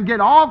are, and get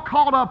all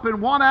caught up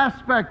in one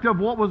aspect of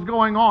what was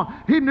going on.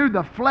 He knew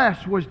the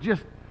flesh was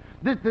just,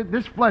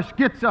 this flesh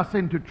gets us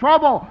into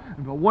trouble.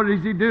 But what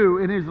does he do?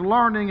 In his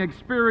learning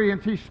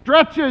experience, he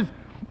stretches,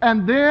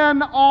 and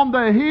then on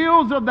the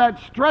heels of that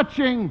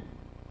stretching,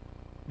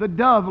 the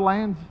dove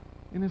lands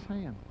in his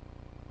hand.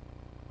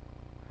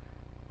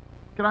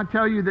 Can I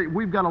tell you that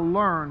we've got to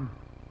learn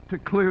to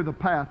clear the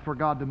path for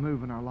God to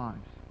move in our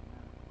lives?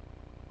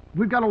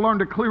 We've got to learn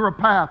to clear a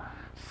path.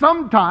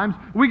 Sometimes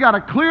we got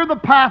to clear the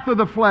path of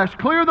the flesh,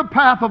 clear the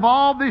path of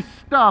all this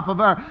stuff,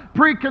 of our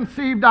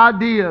preconceived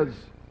ideas.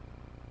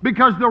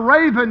 Because the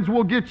ravens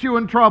will get you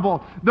in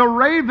trouble. The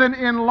raven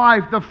in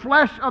life, the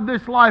flesh of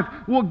this life,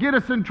 will get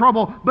us in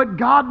trouble. But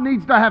God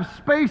needs to have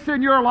space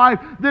in your life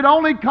that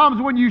only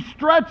comes when you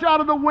stretch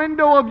out of the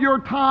window of your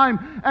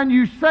time and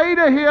you say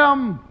to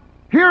Him,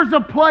 here's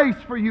a place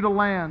for you to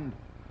land.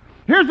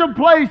 Here's a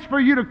place for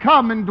you to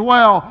come and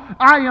dwell.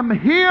 I am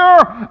here,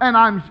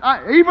 and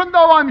even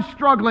though I'm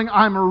struggling,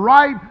 I'm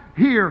right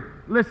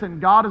here.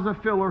 Listen, God is a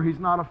filler. He's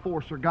not a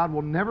forcer. God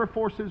will never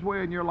force His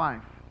way in your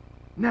life.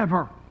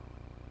 Never.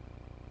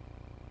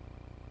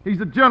 He's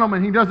a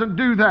gentleman. He doesn't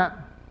do that.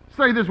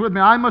 Say this with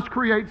me. I must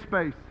create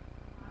space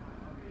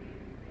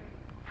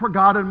for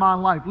God in my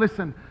life.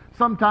 Listen,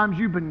 sometimes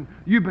you've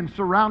been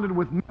surrounded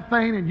with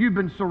methane, and you've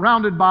been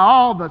surrounded by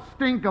all the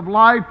stink of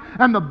life,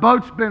 and the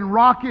boat's been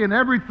rocky and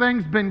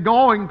everything's been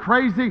going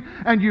crazy,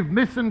 and you've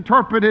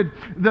misinterpreted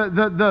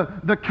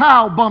the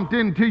cow bumped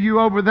into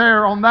you over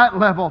there on that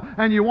level,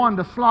 and you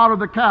wanted to slaughter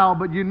the cow,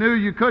 but you knew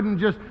you couldn't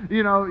just,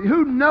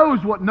 who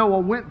knows what Noah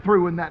went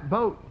through in that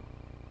boat.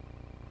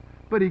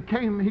 But he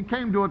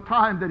came to a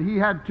time that he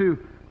had to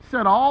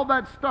set all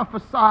that stuff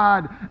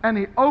aside, and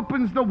he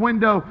opens the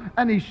window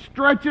and he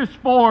stretches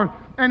forth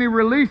and he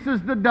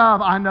releases the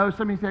dove. I know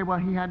some of you say, well,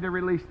 he had to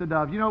release the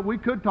dove. We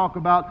could talk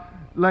about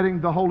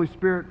letting the Holy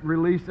Spirit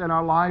release in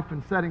our life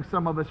and setting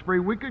some of us free.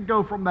 We could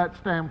go from that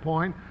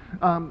standpoint,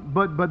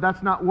 but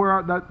that's not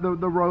where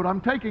the road I'm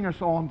taking us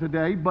on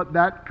today, but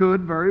that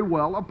could very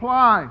well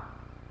apply.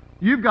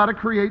 You've got to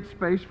create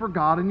space for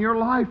God in your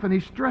life, and he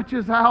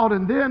stretches out,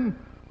 and then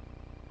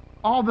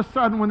all of a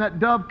sudden, when that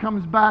dove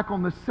comes back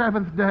on the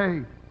seventh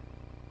day,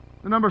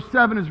 the number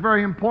 7 is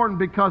very important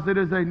because it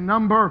is a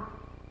number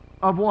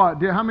of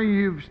what? How many of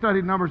you have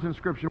studied numbers in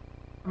Scripture?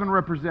 What does 7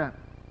 represent?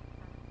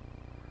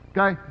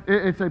 Okay?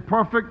 It's a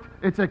perfect,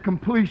 it's a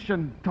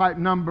completion type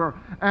number.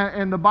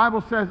 And the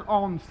Bible says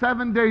on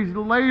 7 days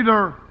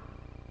later,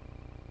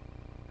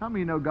 how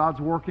many know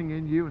God's working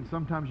in you and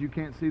sometimes you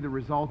can't see the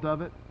result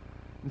of it?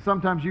 And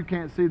sometimes you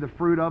can't see the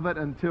fruit of it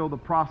until the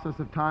process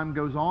of time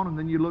goes on, and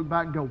then you look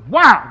back and go,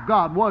 wow,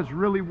 God was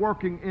really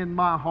working in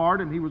my heart,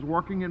 and He was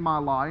working in my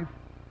life.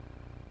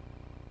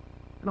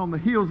 And on the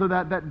heels of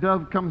that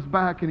dove comes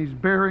back, and he's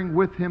bearing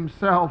with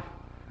himself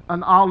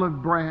an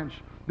olive branch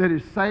that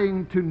is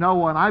saying to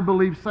Noah, and I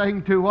believe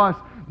saying to us,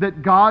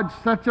 that God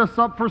sets us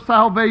up for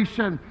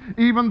salvation,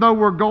 even though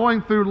we're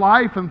going through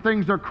life and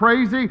things are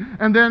crazy.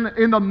 And then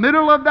in the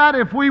middle of that,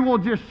 if we will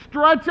just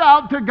stretch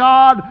out to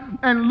God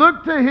and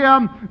look to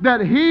Him,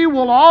 that He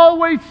will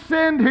always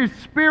send His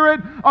Spirit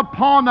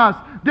upon us,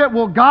 that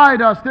will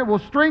guide us, that will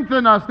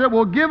strengthen us, that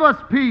will give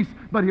us peace,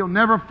 but He'll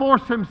never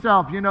force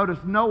Himself. You notice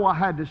Noah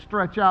had to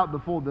stretch out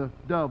before the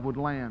dove would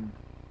land.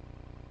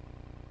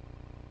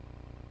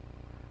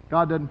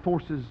 God doesn't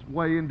force His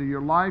way into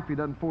your life. He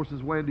doesn't force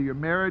His way into your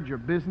marriage, your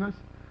business.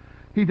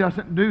 He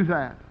doesn't do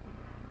that.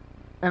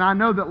 And I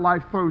know that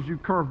life throws you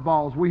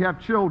curveballs. We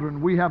have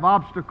children. We have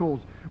obstacles.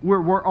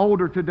 We're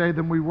older today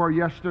than we were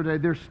yesterday.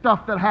 There's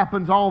stuff that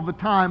happens all the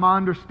time. I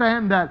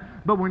understand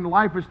that. But when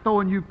life is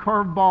throwing you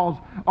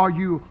curveballs, are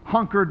you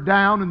hunkered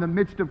down in the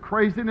midst of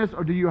craziness,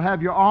 or do you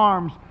have your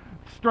arms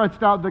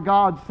stretched out to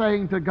God,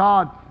 saying to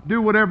God,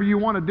 do whatever you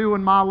want to do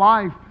in my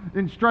life,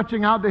 and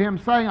stretching out to Him,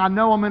 saying, I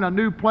know I'm in a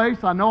new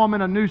place, I know I'm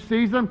in a new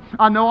season,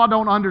 I know I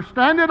don't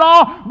understand it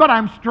all, but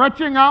I'm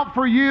stretching out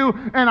for you,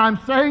 and I'm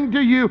saying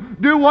to you,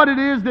 do what it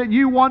is that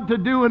you want to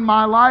do in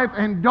my life,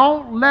 and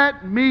don't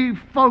let me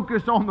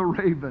focus on the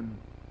raven.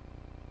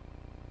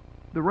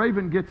 The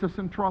raven gets us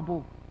in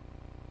trouble.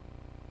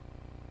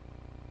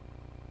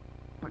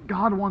 But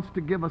God wants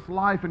to give us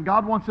life, and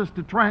God wants us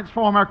to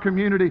transform our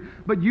community.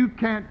 But you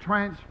can't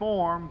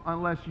transform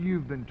unless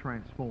you've been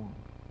transformed.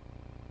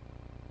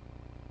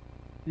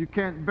 You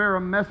can't bear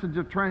a message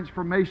of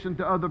transformation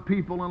to other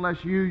people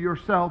unless you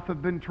yourself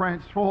have been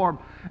transformed.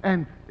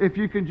 And if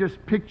you can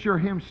just picture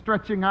Him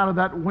stretching out of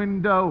that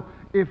window,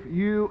 if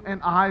you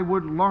and I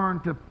would learn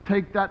to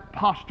take that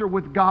posture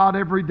with God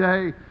every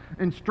day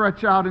and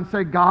stretch out and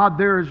say, God,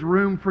 there is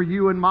room for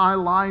you in my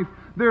life.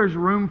 There's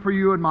room for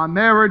you in my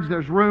marriage.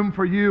 There's room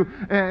for you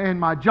in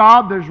my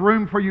job. There's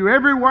room for you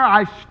everywhere.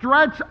 I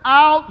stretch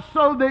out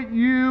so that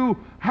you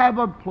have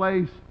a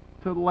place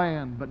to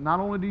land. But not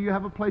only do you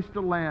have a place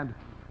to land,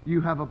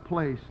 you have a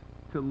place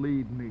to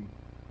lead me.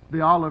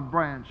 The olive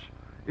branch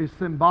is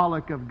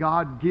symbolic of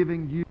God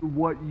giving you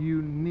what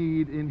you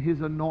need in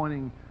His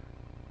anointing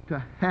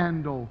to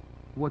handle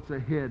what's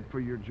ahead for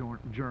your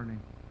journey.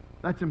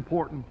 That's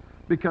important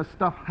because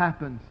stuff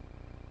happens.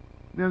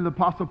 Then the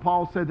Apostle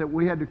Paul said that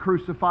we had to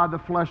crucify the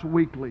flesh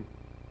weekly.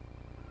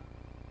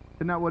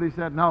 Isn't that what he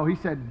said? No, he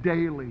said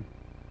daily.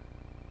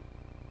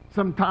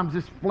 Sometimes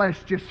this flesh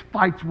just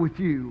fights with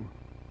you.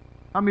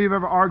 How many of you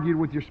have ever argued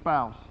with your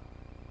spouse?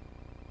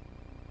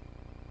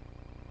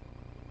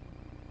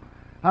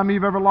 How many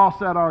of you have ever lost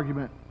that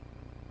argument?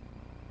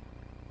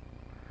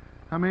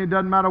 How many, it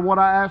doesn't matter what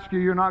I ask you,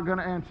 you're not going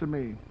to answer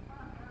me?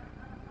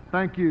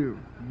 Thank you.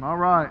 All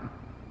right.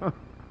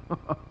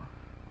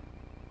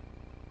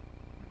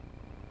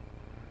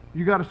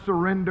 You got to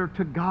surrender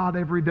to God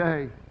every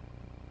day.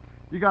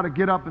 You got to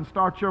get up and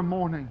start your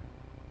morning.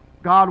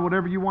 God,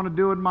 whatever you want to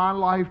do in my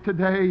life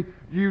today,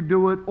 you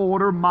do it.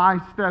 Order my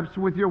steps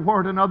with your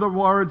word. In other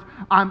words,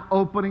 I'm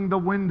opening the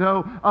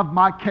window of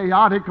my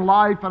chaotic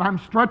life and I'm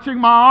stretching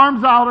my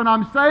arms out and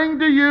I'm saying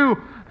to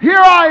you, here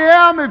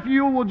I am. If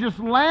you will just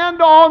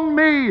land on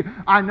me,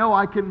 I know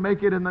I can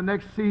make it in the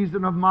next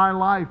season of my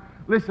life.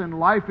 Listen,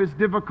 life is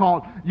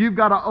difficult. You've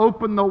got to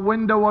open the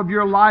window of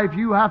your life.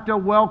 You have to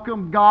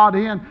welcome God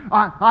in.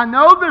 I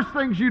know there's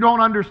things you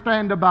don't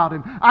understand about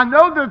Him. I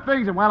know there are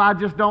things, well, I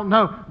just don't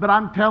know. But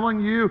I'm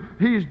telling you,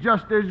 He's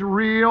just as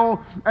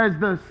real as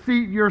the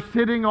seat you're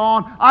sitting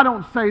on. I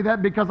don't say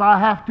that because I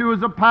have to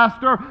as a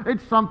pastor.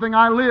 It's something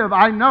I live.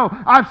 I know.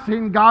 I've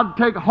seen God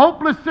take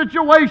hopeless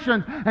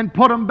situations and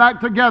put them back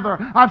together.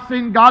 I've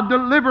seen God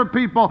deliver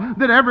people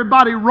that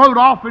everybody wrote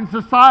off in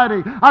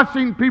society. I've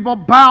seen people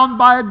bound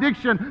by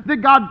addiction that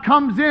God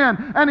comes in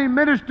and He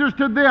ministers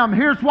to them.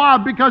 Here's why: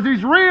 because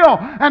He's real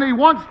and He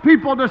wants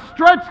people to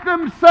stretch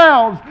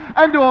themselves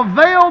and to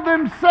avail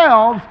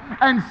themselves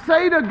and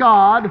say to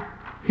God,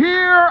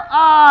 here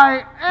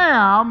I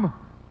am,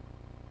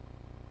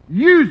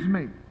 use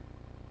me.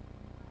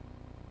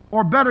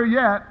 Or better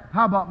yet,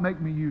 how about make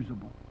me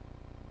usable?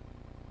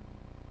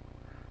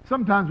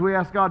 Sometimes we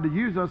ask God to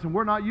use us and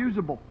we're not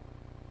usable.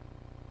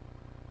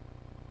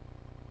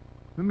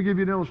 Let me give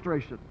you an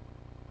illustration.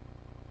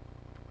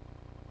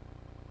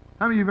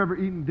 How many of you have ever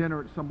eaten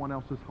dinner at someone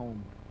else's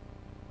home?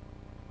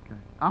 Okay.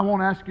 I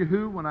won't ask you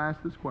who when I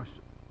ask this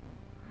question.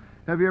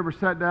 Have you ever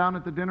sat down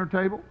at the dinner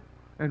table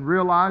and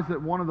realized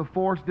that one of the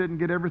forks didn't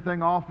get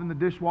everything off in the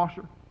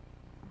dishwasher?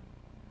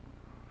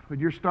 But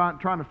you're trying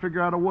to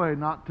figure out a way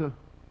not to. Or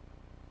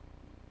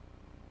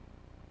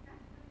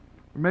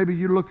maybe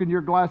you look in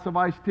your glass of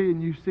iced tea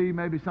and you see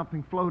maybe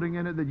something floating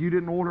in it that you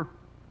didn't order.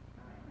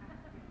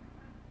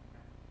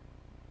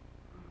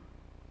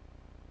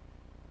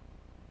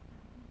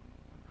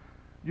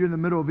 You're in the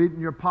middle of eating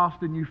your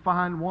pasta and you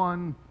find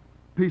one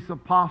piece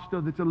of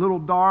pasta that's a little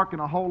dark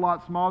and a whole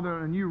lot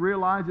smaller, and you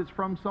realize it's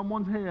from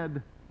someone's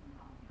head.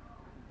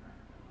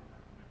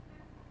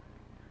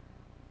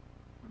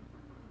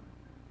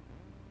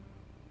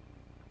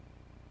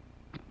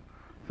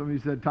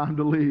 Somebody said, time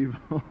to leave.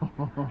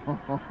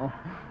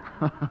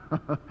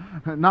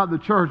 Not the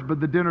church, but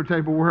the dinner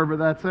table, wherever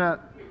that's at.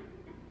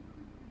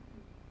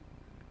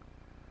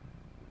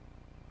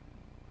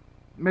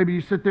 Maybe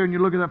you sit there and you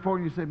look at that fork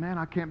and you say, man,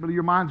 I can't believe,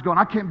 your mind's going,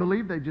 I can't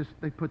believe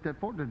they put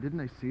that fork there. Didn't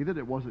they see that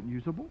it wasn't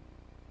usable?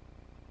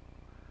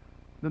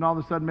 Then all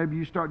of a sudden maybe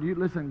you start,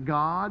 listen,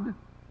 God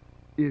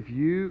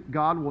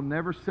will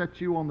never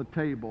set you on the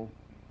table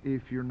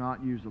if you're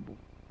not usable.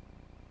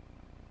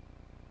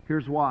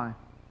 Here's why.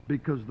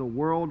 Because the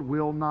world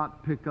will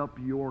not pick up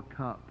your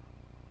cup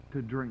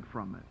to drink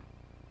from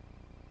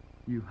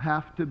it. You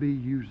have to be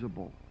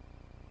usable.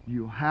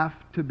 You have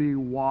to be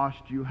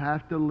washed. You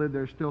have to live.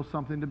 There's still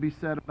something to be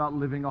said about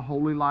living a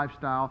holy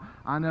lifestyle.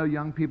 I know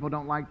young people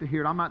don't like to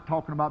hear it. I'm not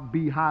talking about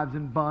beehives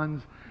and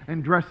buns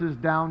and dresses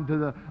down to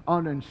the,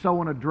 and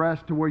sewing a dress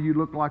to where you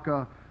look like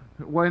a,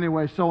 well,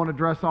 anyway, sewing a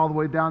dress all the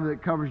way down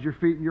that covers your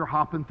feet and you're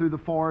hopping through the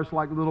forest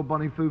like little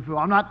bunny foo-foo.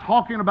 I'm not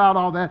talking about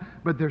all that,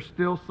 but there's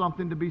still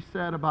something to be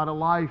said about a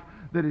life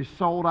that is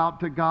sold out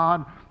to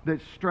God,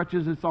 that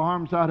stretches its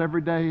arms out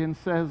every day and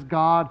says,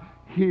 God,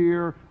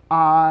 here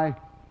I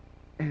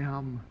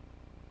am.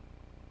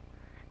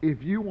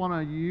 If you want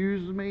to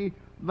use me,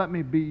 let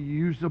me be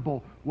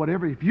usable.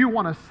 Whatever. If you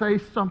want to say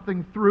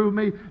something through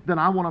me, then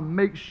I want to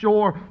make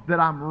sure that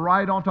I'm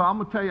right on top. I'm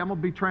going to tell you, I'm going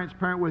to be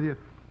transparent with you.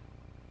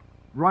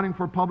 Running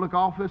for public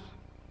office,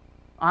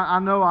 I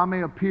know I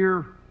may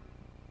appear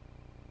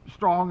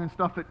strong and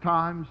stuff at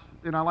times,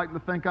 and I like to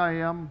think I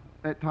am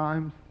at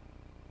times.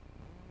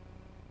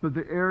 But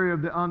the area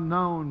of the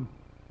unknown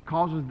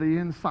causes the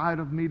inside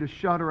of me to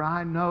shudder.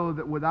 I know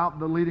that without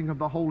the leading of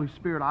the Holy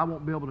Spirit, I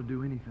won't be able to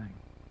do anything.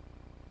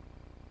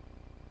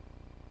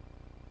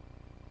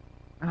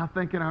 And I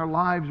think in our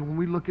lives, when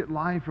we look at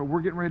life, or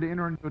we're getting ready to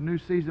enter into a new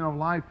season of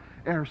life,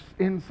 our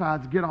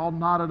insides get all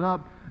knotted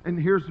up.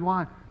 And here's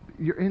why.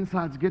 Your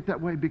insides get that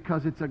way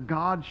because it's a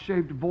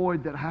God-shaped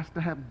void that has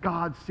to have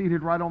God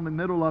seated right on the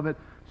middle of it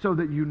so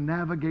that you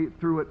navigate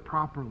through it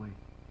properly.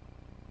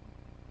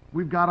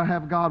 We've got to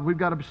have God. We've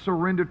got to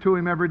surrender to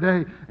Him every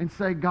day and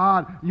say,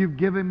 God, you've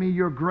given me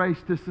your grace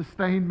to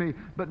sustain me,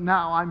 but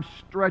now I'm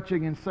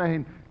stretching and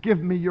saying, give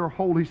me your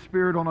Holy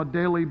Spirit on a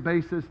daily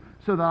basis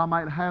so that I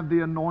might have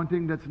the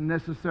anointing that's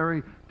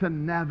necessary to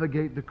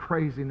navigate the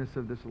craziness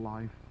of this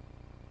life.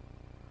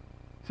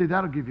 See,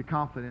 that'll give you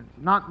confidence.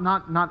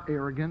 Not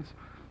arrogance,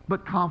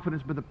 but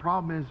confidence. But the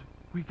problem is,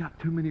 we got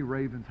too many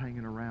ravens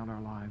hanging around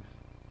our lives.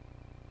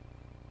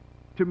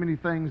 Too many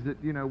things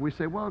that, we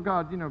say, well,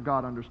 God,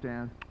 God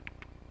understands.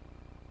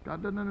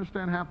 God doesn't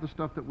understand half the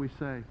stuff that we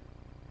say.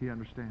 He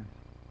understands.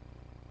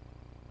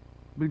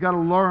 We've got to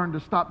learn to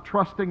stop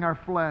trusting our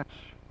flesh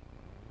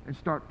and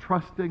start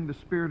trusting the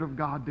Spirit of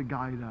God to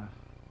guide us.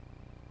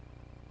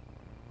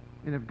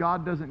 And if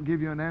God doesn't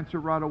give you an answer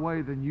right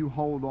away, then you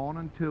hold on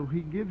until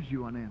He gives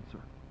you an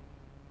answer.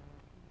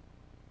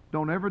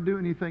 Don't ever do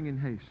anything in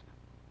haste.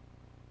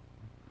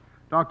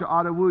 Dr.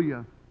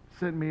 HWWC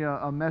sent me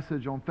a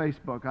message on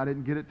Facebook. I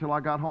didn't get it till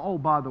I got home. Oh,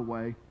 by the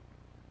way,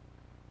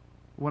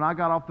 when I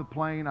got off the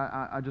plane,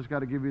 I just got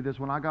to give you this.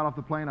 When I got off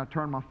the plane, I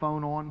turned my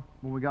phone on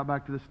when we got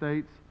back to the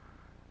States.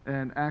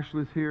 And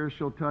Ashley's here.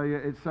 She'll tell you,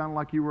 it sounded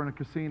like you were in a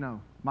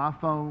casino. My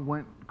phone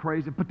went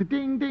crazy.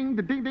 Ding, ding,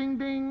 ding, ding,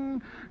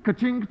 ding.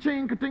 Ka-ching,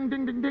 ka-ching, ka-ding,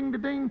 ding, ding, ding,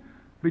 ding.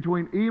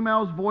 Between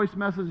emails, voice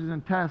messages,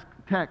 and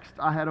text,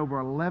 I had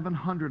over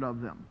 1,100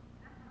 of them.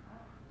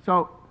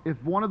 So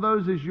if one of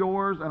those is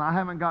yours and I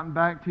haven't gotten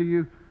back to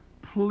you,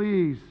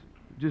 please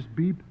just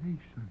be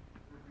patient.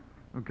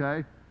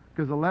 Okay?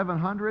 Because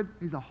 1,100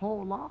 is a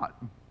whole lot.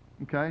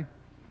 Okay?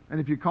 And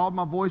if you called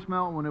my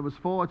voicemail when it was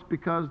full, it's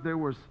because there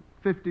was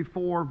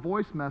 54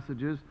 voice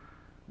messages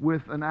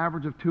with an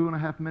average of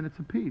 2.5 minutes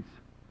apiece.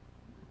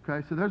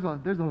 Okay? So there's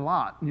a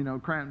lot,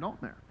 crammed on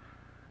there.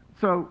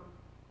 So,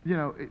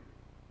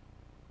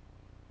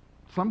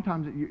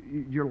 sometimes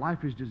your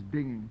life is just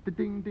dinging.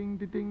 Da-ding, ding,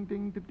 da-ding,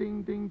 ding,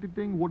 da-ding, ding,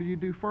 da-ding. What do you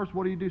do first?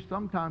 What do you do?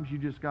 Sometimes you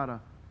just got to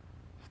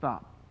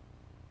stop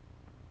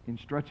and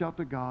stretch out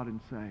to God and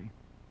say,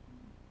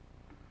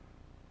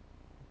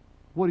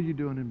 what are you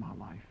doing in my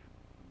life?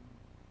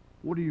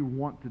 What do you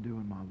want to do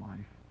in my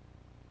life?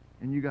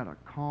 And you got to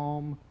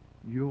calm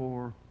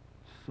your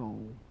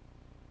soul.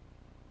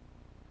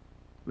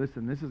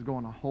 Listen, this is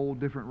going a whole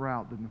different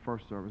route than the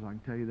first service. I can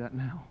tell you that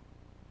now.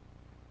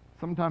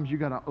 Sometimes you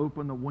got to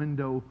open the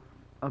window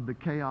of the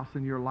chaos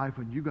in your life,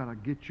 and you got to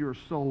get your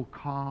soul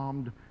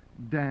calmed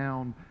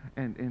down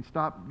and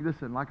stop.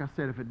 Listen, like I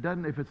said, if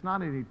it's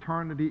not an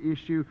eternity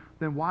issue,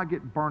 then why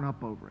get burnt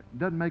up over it? It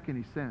doesn't make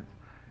any sense.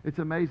 It's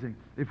amazing.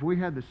 If we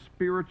had the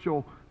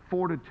spiritual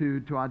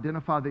fortitude to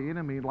identify the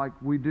enemy like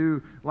we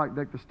do, like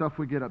the stuff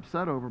we get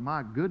upset over,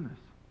 my goodness.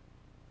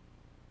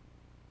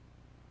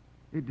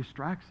 It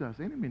distracts us.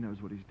 The enemy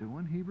knows what he's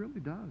doing. He really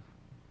does.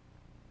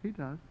 He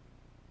does.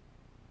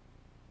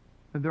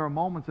 And there are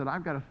moments that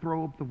I've got to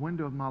throw up the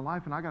window of my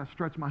life and I've got to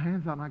stretch my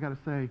hands out and I've got to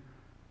say,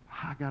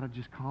 I got to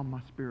just calm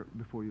my spirit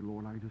before you,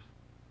 Lord.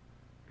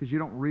 Because you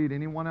don't read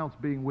anyone else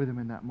being with him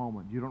in that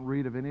moment. You don't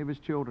read of any of his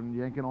children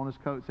yanking on his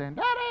coat saying,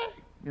 Daddy!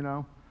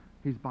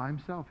 He's by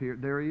himself here.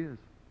 There he is.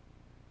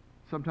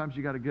 Sometimes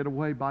you got to get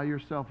away by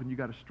yourself and you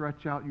got to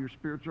stretch out your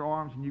spiritual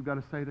arms and you've got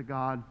to say to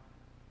God,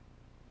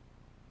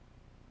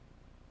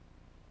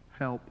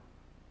 help.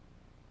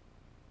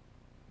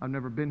 I've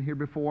never been here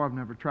before. I've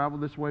never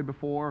traveled this way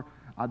before.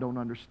 I don't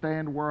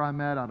understand where I'm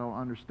at. I don't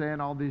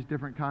understand all these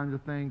different kinds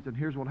of things. And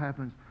here's what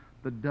happens.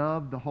 The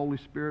dove, the Holy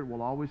Spirit,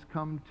 will always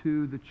come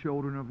to the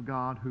children of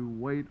God who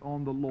wait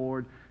on the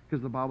Lord,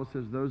 because the Bible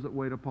says those that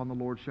wait upon the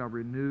Lord shall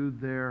renew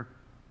their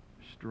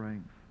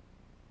strength.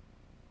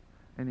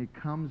 And he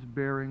comes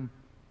bearing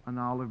an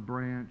olive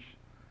branch.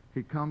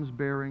 He comes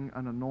bearing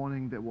an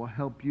anointing that will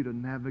help you to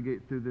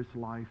navigate through this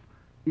life,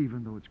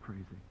 even though it's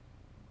crazy.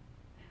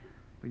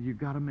 But you've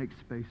got to make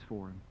space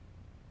for him.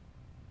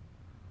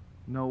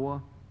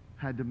 Noah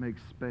had to make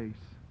space.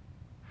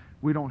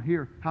 We don't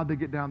hear, how'd they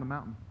get down the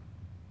mountain?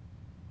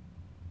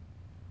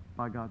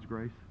 By God's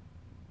grace.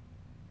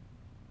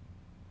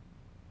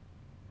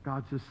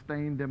 God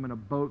sustained them in a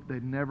boat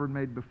they'd never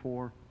made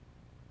before,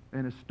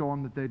 in a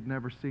storm that they'd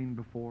never seen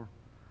before.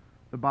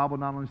 The Bible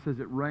not only says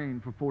it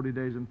rained for 40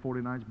 days and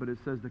 40 nights, but it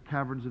says the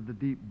caverns of the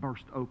deep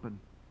burst open.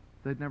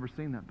 They'd never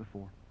seen that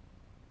before.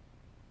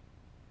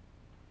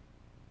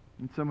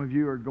 And some of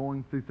you are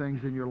going through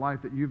things in your life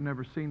that you've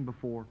never seen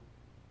before.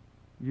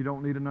 You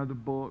don't need another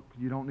book.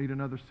 You don't need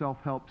another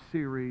self-help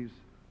series.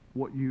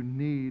 What you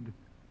need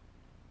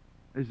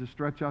is to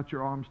stretch out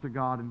your arms to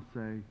God and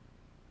say,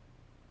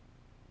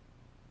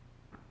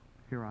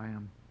 here I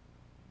am.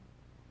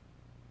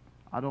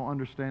 I don't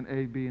understand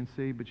A, B, and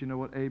C, but you know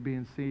what? A, B,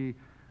 and C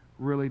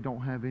really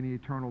don't have any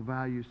eternal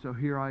value. So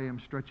here I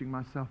am stretching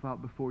myself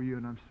out before you,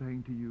 and I'm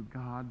saying to you,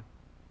 God,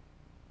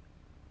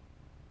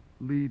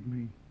 lead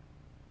me.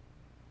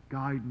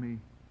 Guide me.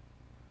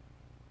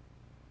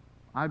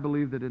 I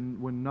believe that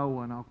when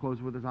Noah, and I'll close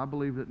with this, I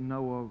believe that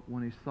Noah,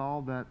 when he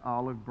saw that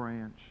olive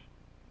branch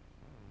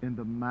in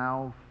the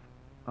mouth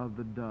of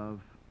the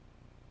dove,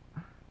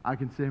 I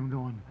can see him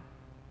going,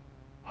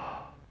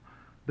 oh,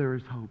 there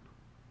is hope.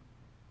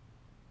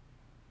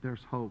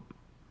 there's hope.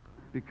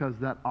 Because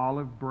that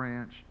olive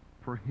branch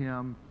for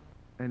him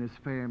and his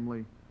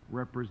family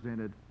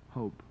represented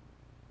hope.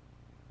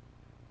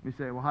 You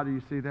say, well, how do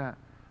you see that?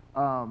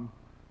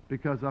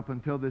 Because up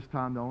until this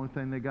time, the only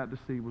thing they got to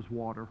see was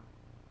water.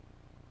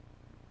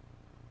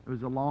 It was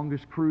the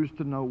longest cruise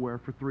to nowhere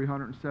for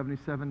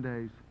 377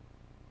 days.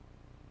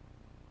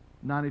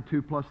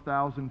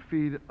 92,000+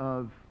 feet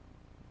of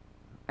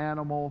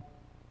animal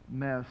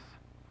mess,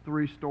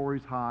 3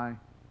 stories high.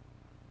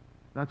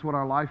 That's what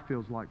our life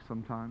feels like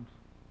sometimes.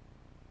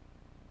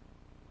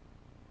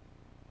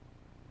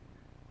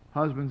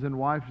 Husbands and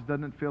wives,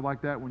 doesn't it feel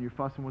like that when you're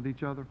fussing with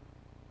each other?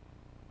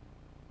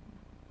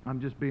 I'm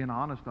just being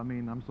honest. I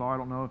mean, I'm sorry, I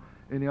don't know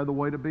any other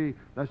way to be.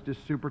 That's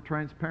just super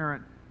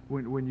transparent.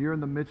 When you're in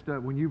the midst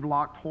of, when you've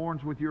locked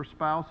horns with your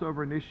spouse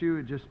over an issue,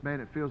 it just, man,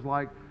 it feels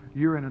like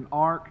you're in an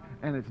ark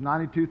and it's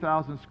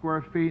 92,000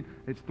 square feet,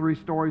 it's 3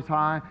 stories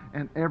high,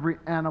 and every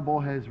animal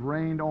has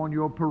rained on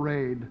your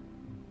parade.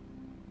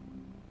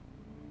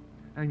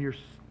 And you're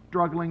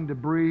struggling to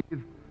breathe.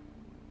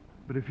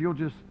 But if you'll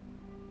just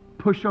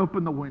push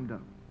open the window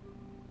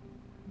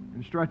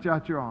and stretch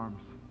out your arms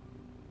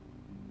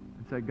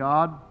and say,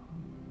 God,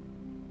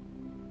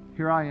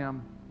 here I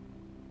am.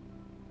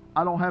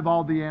 I don't have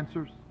all the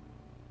answers,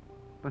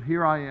 but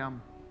here I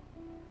am.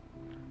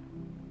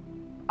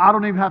 I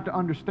don't even have to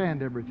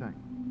understand everything.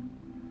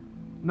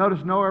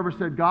 Notice Noah ever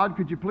said, God,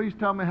 could you please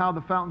tell me how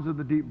the fountains of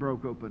the deep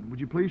broke open?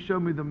 Would you please show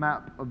me the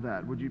map of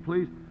that? Would you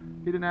please?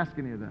 He didn't ask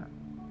any of that.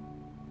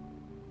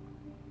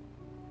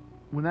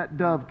 When that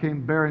dove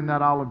came bearing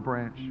that olive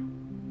branch,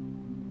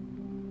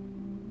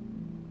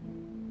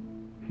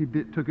 he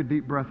took a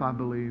deep breath, I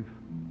believe.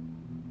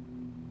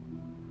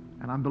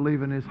 And I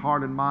believe in his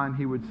heart and mind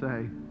he would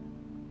say,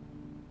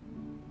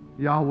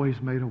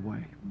 Yahweh's made a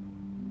way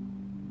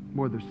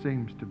where there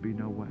seems to be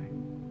no way.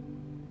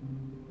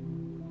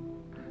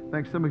 I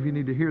think some of you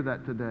need to hear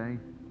that today,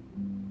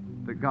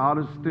 that God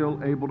is still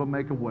able to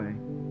make a way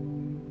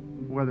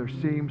where there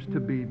seems to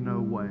be no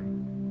way.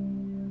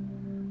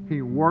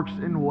 He works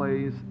in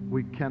ways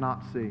we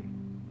cannot see.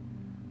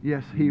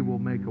 Yes, He will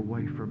make a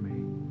way for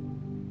me.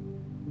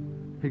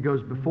 He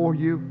goes before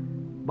you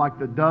like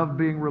the dove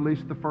being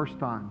released the first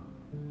time.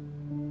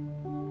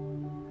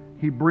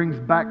 He brings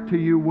back to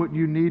you what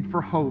you need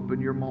for hope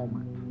in your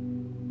moment.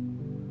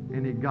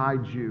 And He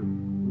guides you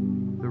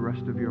the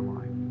rest of your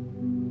life.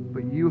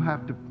 But you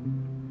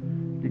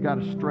got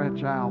to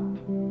stretch out.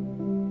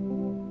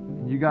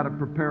 You got to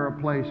prepare a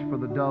place for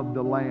the dove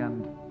to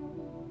land.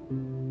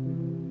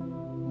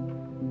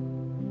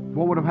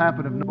 What would have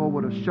happened if Noah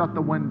would have shut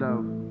the window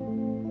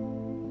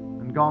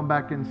and gone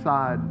back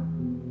inside?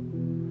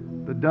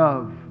 The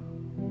dove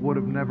would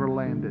have never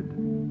landed.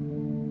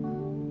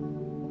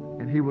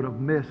 And he would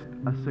have missed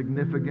a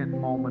significant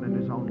moment in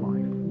his own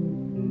life.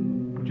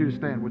 I want you to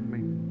stand with me.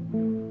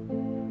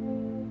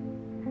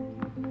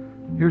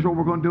 Here's what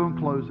we're going to do in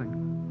closing.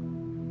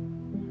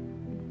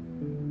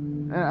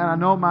 And I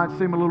know it might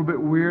seem a little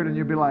bit weird and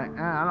you'll be like,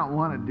 I don't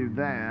want to do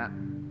that.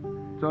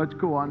 So it's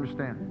cool, I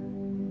understand.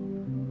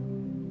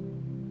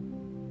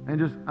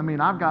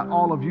 And I've got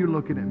all of you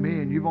looking at me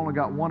and you've only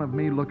got one of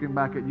me looking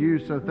back at you,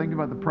 so think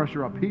about the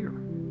pressure up here.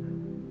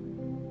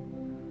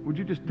 Would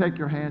you just take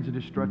your hands and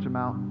just stretch them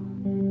out?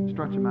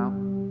 Stretch them out.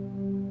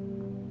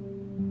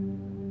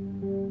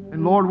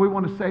 And Lord, we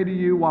want to say to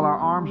you while our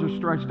arms are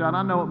stretched out,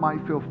 I know it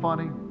might feel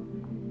funny,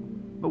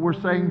 but we're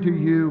saying to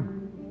you,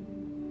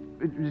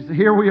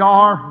 here we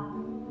are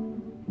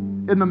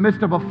in the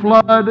midst of a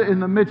flood, in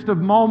the midst of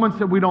moments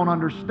that we don't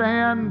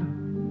understand,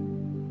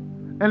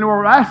 and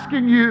we're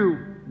asking you,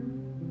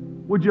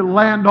 would you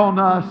land on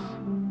us?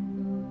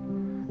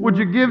 Would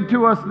you give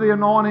to us the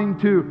anointing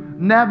to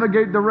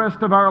navigate the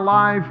rest of our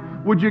life?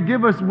 Would you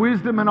give us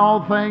wisdom in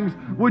all things?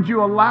 Would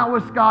you allow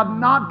us, God,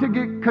 not to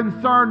get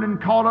concerned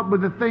and caught up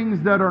with the things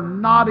that are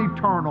not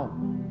eternal?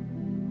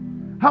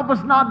 Help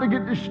us not to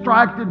get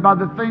distracted by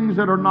the things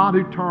that are not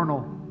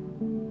eternal.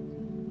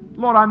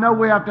 Lord, I know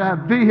we have to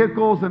have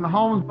vehicles and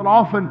homes, but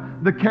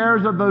often the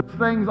cares of those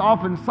things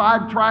often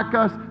sidetrack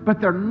us,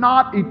 but they're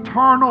not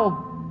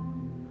eternal.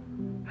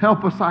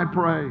 Help us, I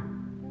pray,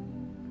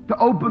 to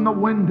open the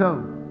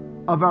window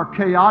of our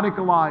chaotic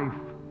life.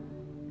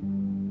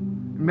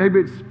 Maybe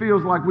it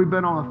feels like we've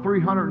been on a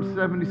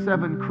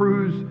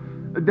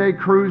 377-day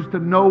cruise to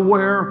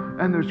nowhere,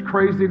 and there's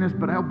craziness,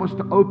 but help us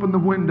to open the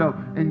window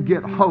and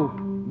get hope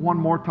one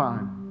more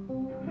time.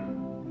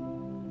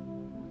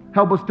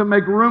 Help us to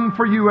make room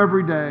for you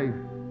every day.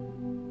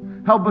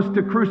 Help us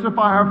to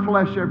crucify our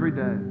flesh every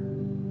day.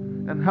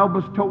 And help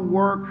us to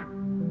work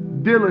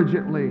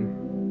diligently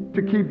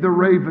to keep the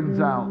ravens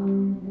out.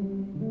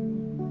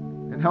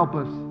 And help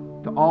us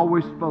to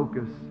always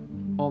focus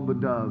on the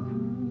dove,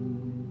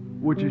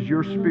 which is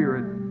your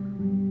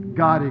Spirit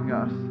guiding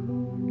us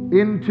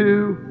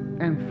into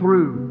and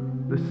through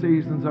the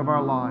seasons of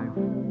our lives.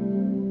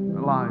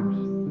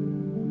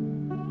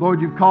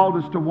 Lord, you've called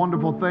us to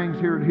wonderful things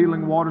here at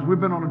Healing Waters. We've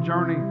been on a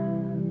journey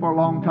for a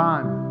long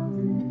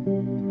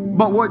time.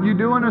 But what you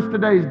do in us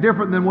today is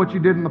different than what you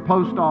did in the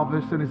post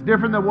office, and it's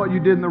different than what you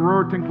did in the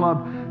Ruritan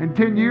Club. And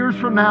 10 years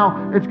from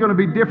now, it's going to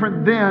be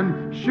different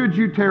then, should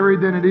you tarry,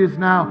 than it is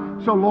now.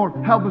 So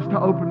Lord, help us to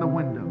open the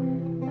window.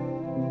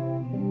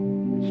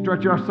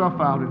 Stretch ourselves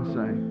out and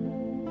say,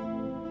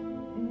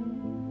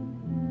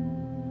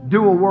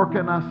 do a work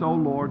in us, O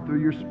Lord,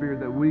 through your Spirit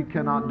that we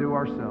cannot do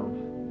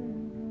ourselves.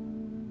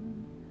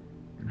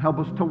 And help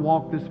us to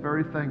walk this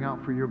very thing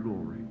out for your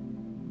glory.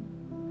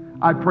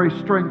 I pray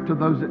strength to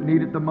those that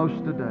need it the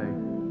most today.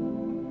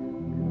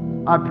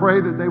 I pray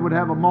that they would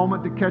have a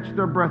moment to catch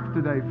their breath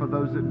today for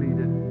those that need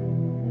it.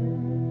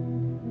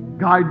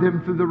 Guide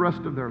them through the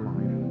rest of their life,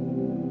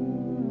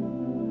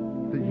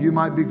 that you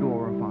might be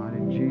glorified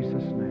in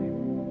Jesus' name.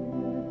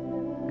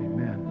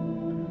 Amen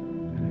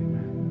and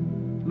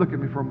amen. Look at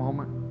me for a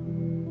moment.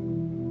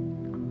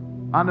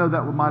 I know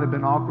that might have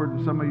been awkward,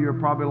 and some of you are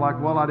probably like,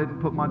 well, I didn't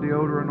put my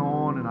deodorant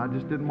on, and I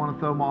just didn't want to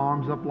throw my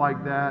arms up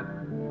like that.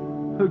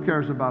 Who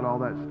cares about all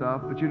that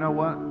stuff? But you know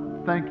what?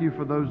 Thank you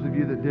for those of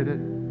you that did it.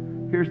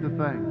 Here's the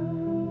thing.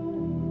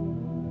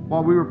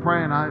 While we were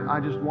praying, I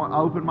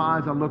opened my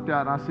eyes, I looked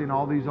out, and I seen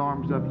all these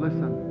arms up.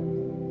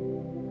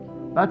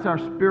 Listen, that's our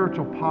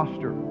spiritual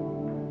posture.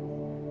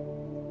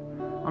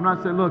 I'm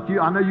not saying, look,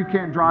 I know you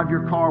can't drive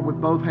your car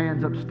with both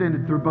hands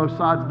extended through both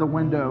sides of the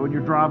window and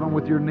you're driving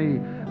with your knee.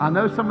 I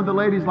know some of the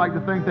ladies like to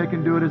think they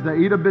can do it as they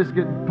eat a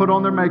biscuit, put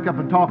on their makeup,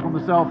 and talk on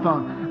the cell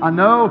phone. I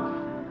know,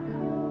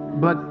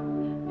 but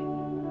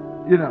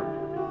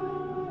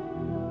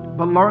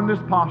learn this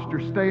posture.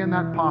 Stay in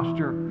that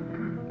posture.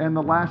 And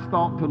the last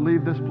thought to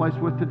leave this place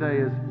with today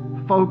is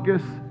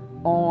focus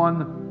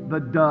on the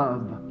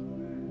dove.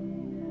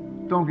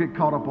 Don't get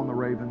caught up on the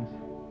ravens.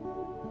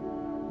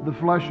 The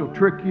flesh will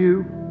trick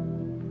you.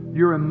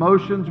 Your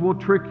emotions will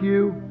trick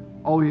you.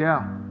 Oh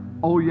yeah.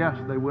 Oh yes,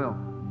 they will.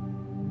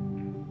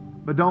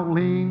 But don't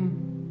lean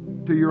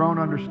to your own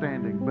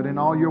understanding, but in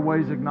all your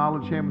ways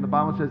acknowledge Him. And the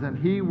Bible says, and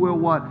He will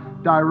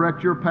what?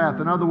 Direct your path.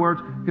 In other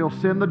words, He'll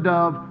send the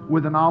dove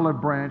with an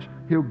olive branch.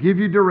 He'll give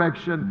you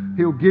direction.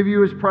 He'll give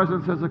you His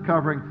presence as a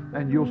covering,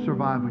 and you'll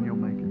survive and you'll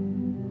make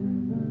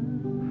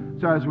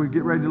it. So as we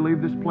get ready to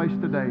leave this place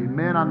today,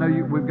 men, I know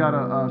we've got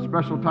a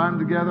special time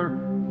together,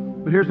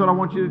 but here's what I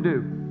want you to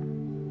do.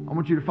 I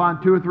want you to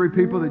find 2 or 3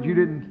 people that you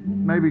didn't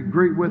maybe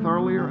greet with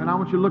earlier, and I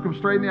want you to look them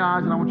straight in the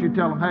eyes, and I want you to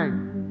tell them, hey,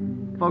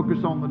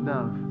 focus on the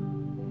dove.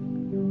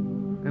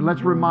 And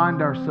let's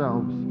remind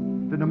ourselves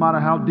that no matter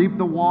how deep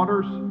the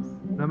waters,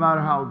 no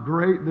matter how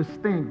great the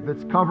stink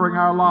that's covering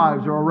our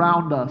lives or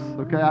around us,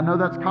 okay, I know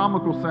that's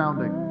comical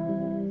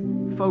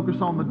sounding.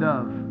 Focus on the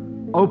dove.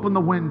 Open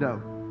the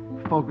window.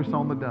 Focus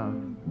on the dove.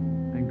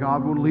 And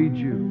God will lead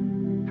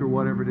you through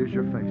whatever it is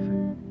you're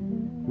facing.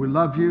 We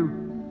love you.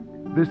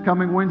 This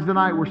coming Wednesday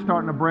night, we're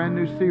starting a brand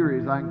new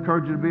series. I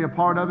encourage you to be a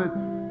part of it.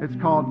 It's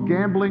called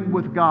Gambling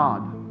with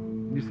God.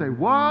 You say,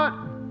 what?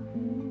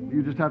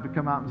 You just have to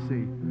come out and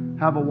see.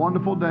 Have a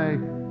wonderful day,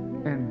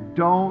 and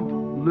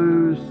don't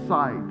lose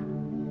sight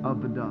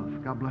of the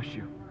dove. God bless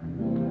you.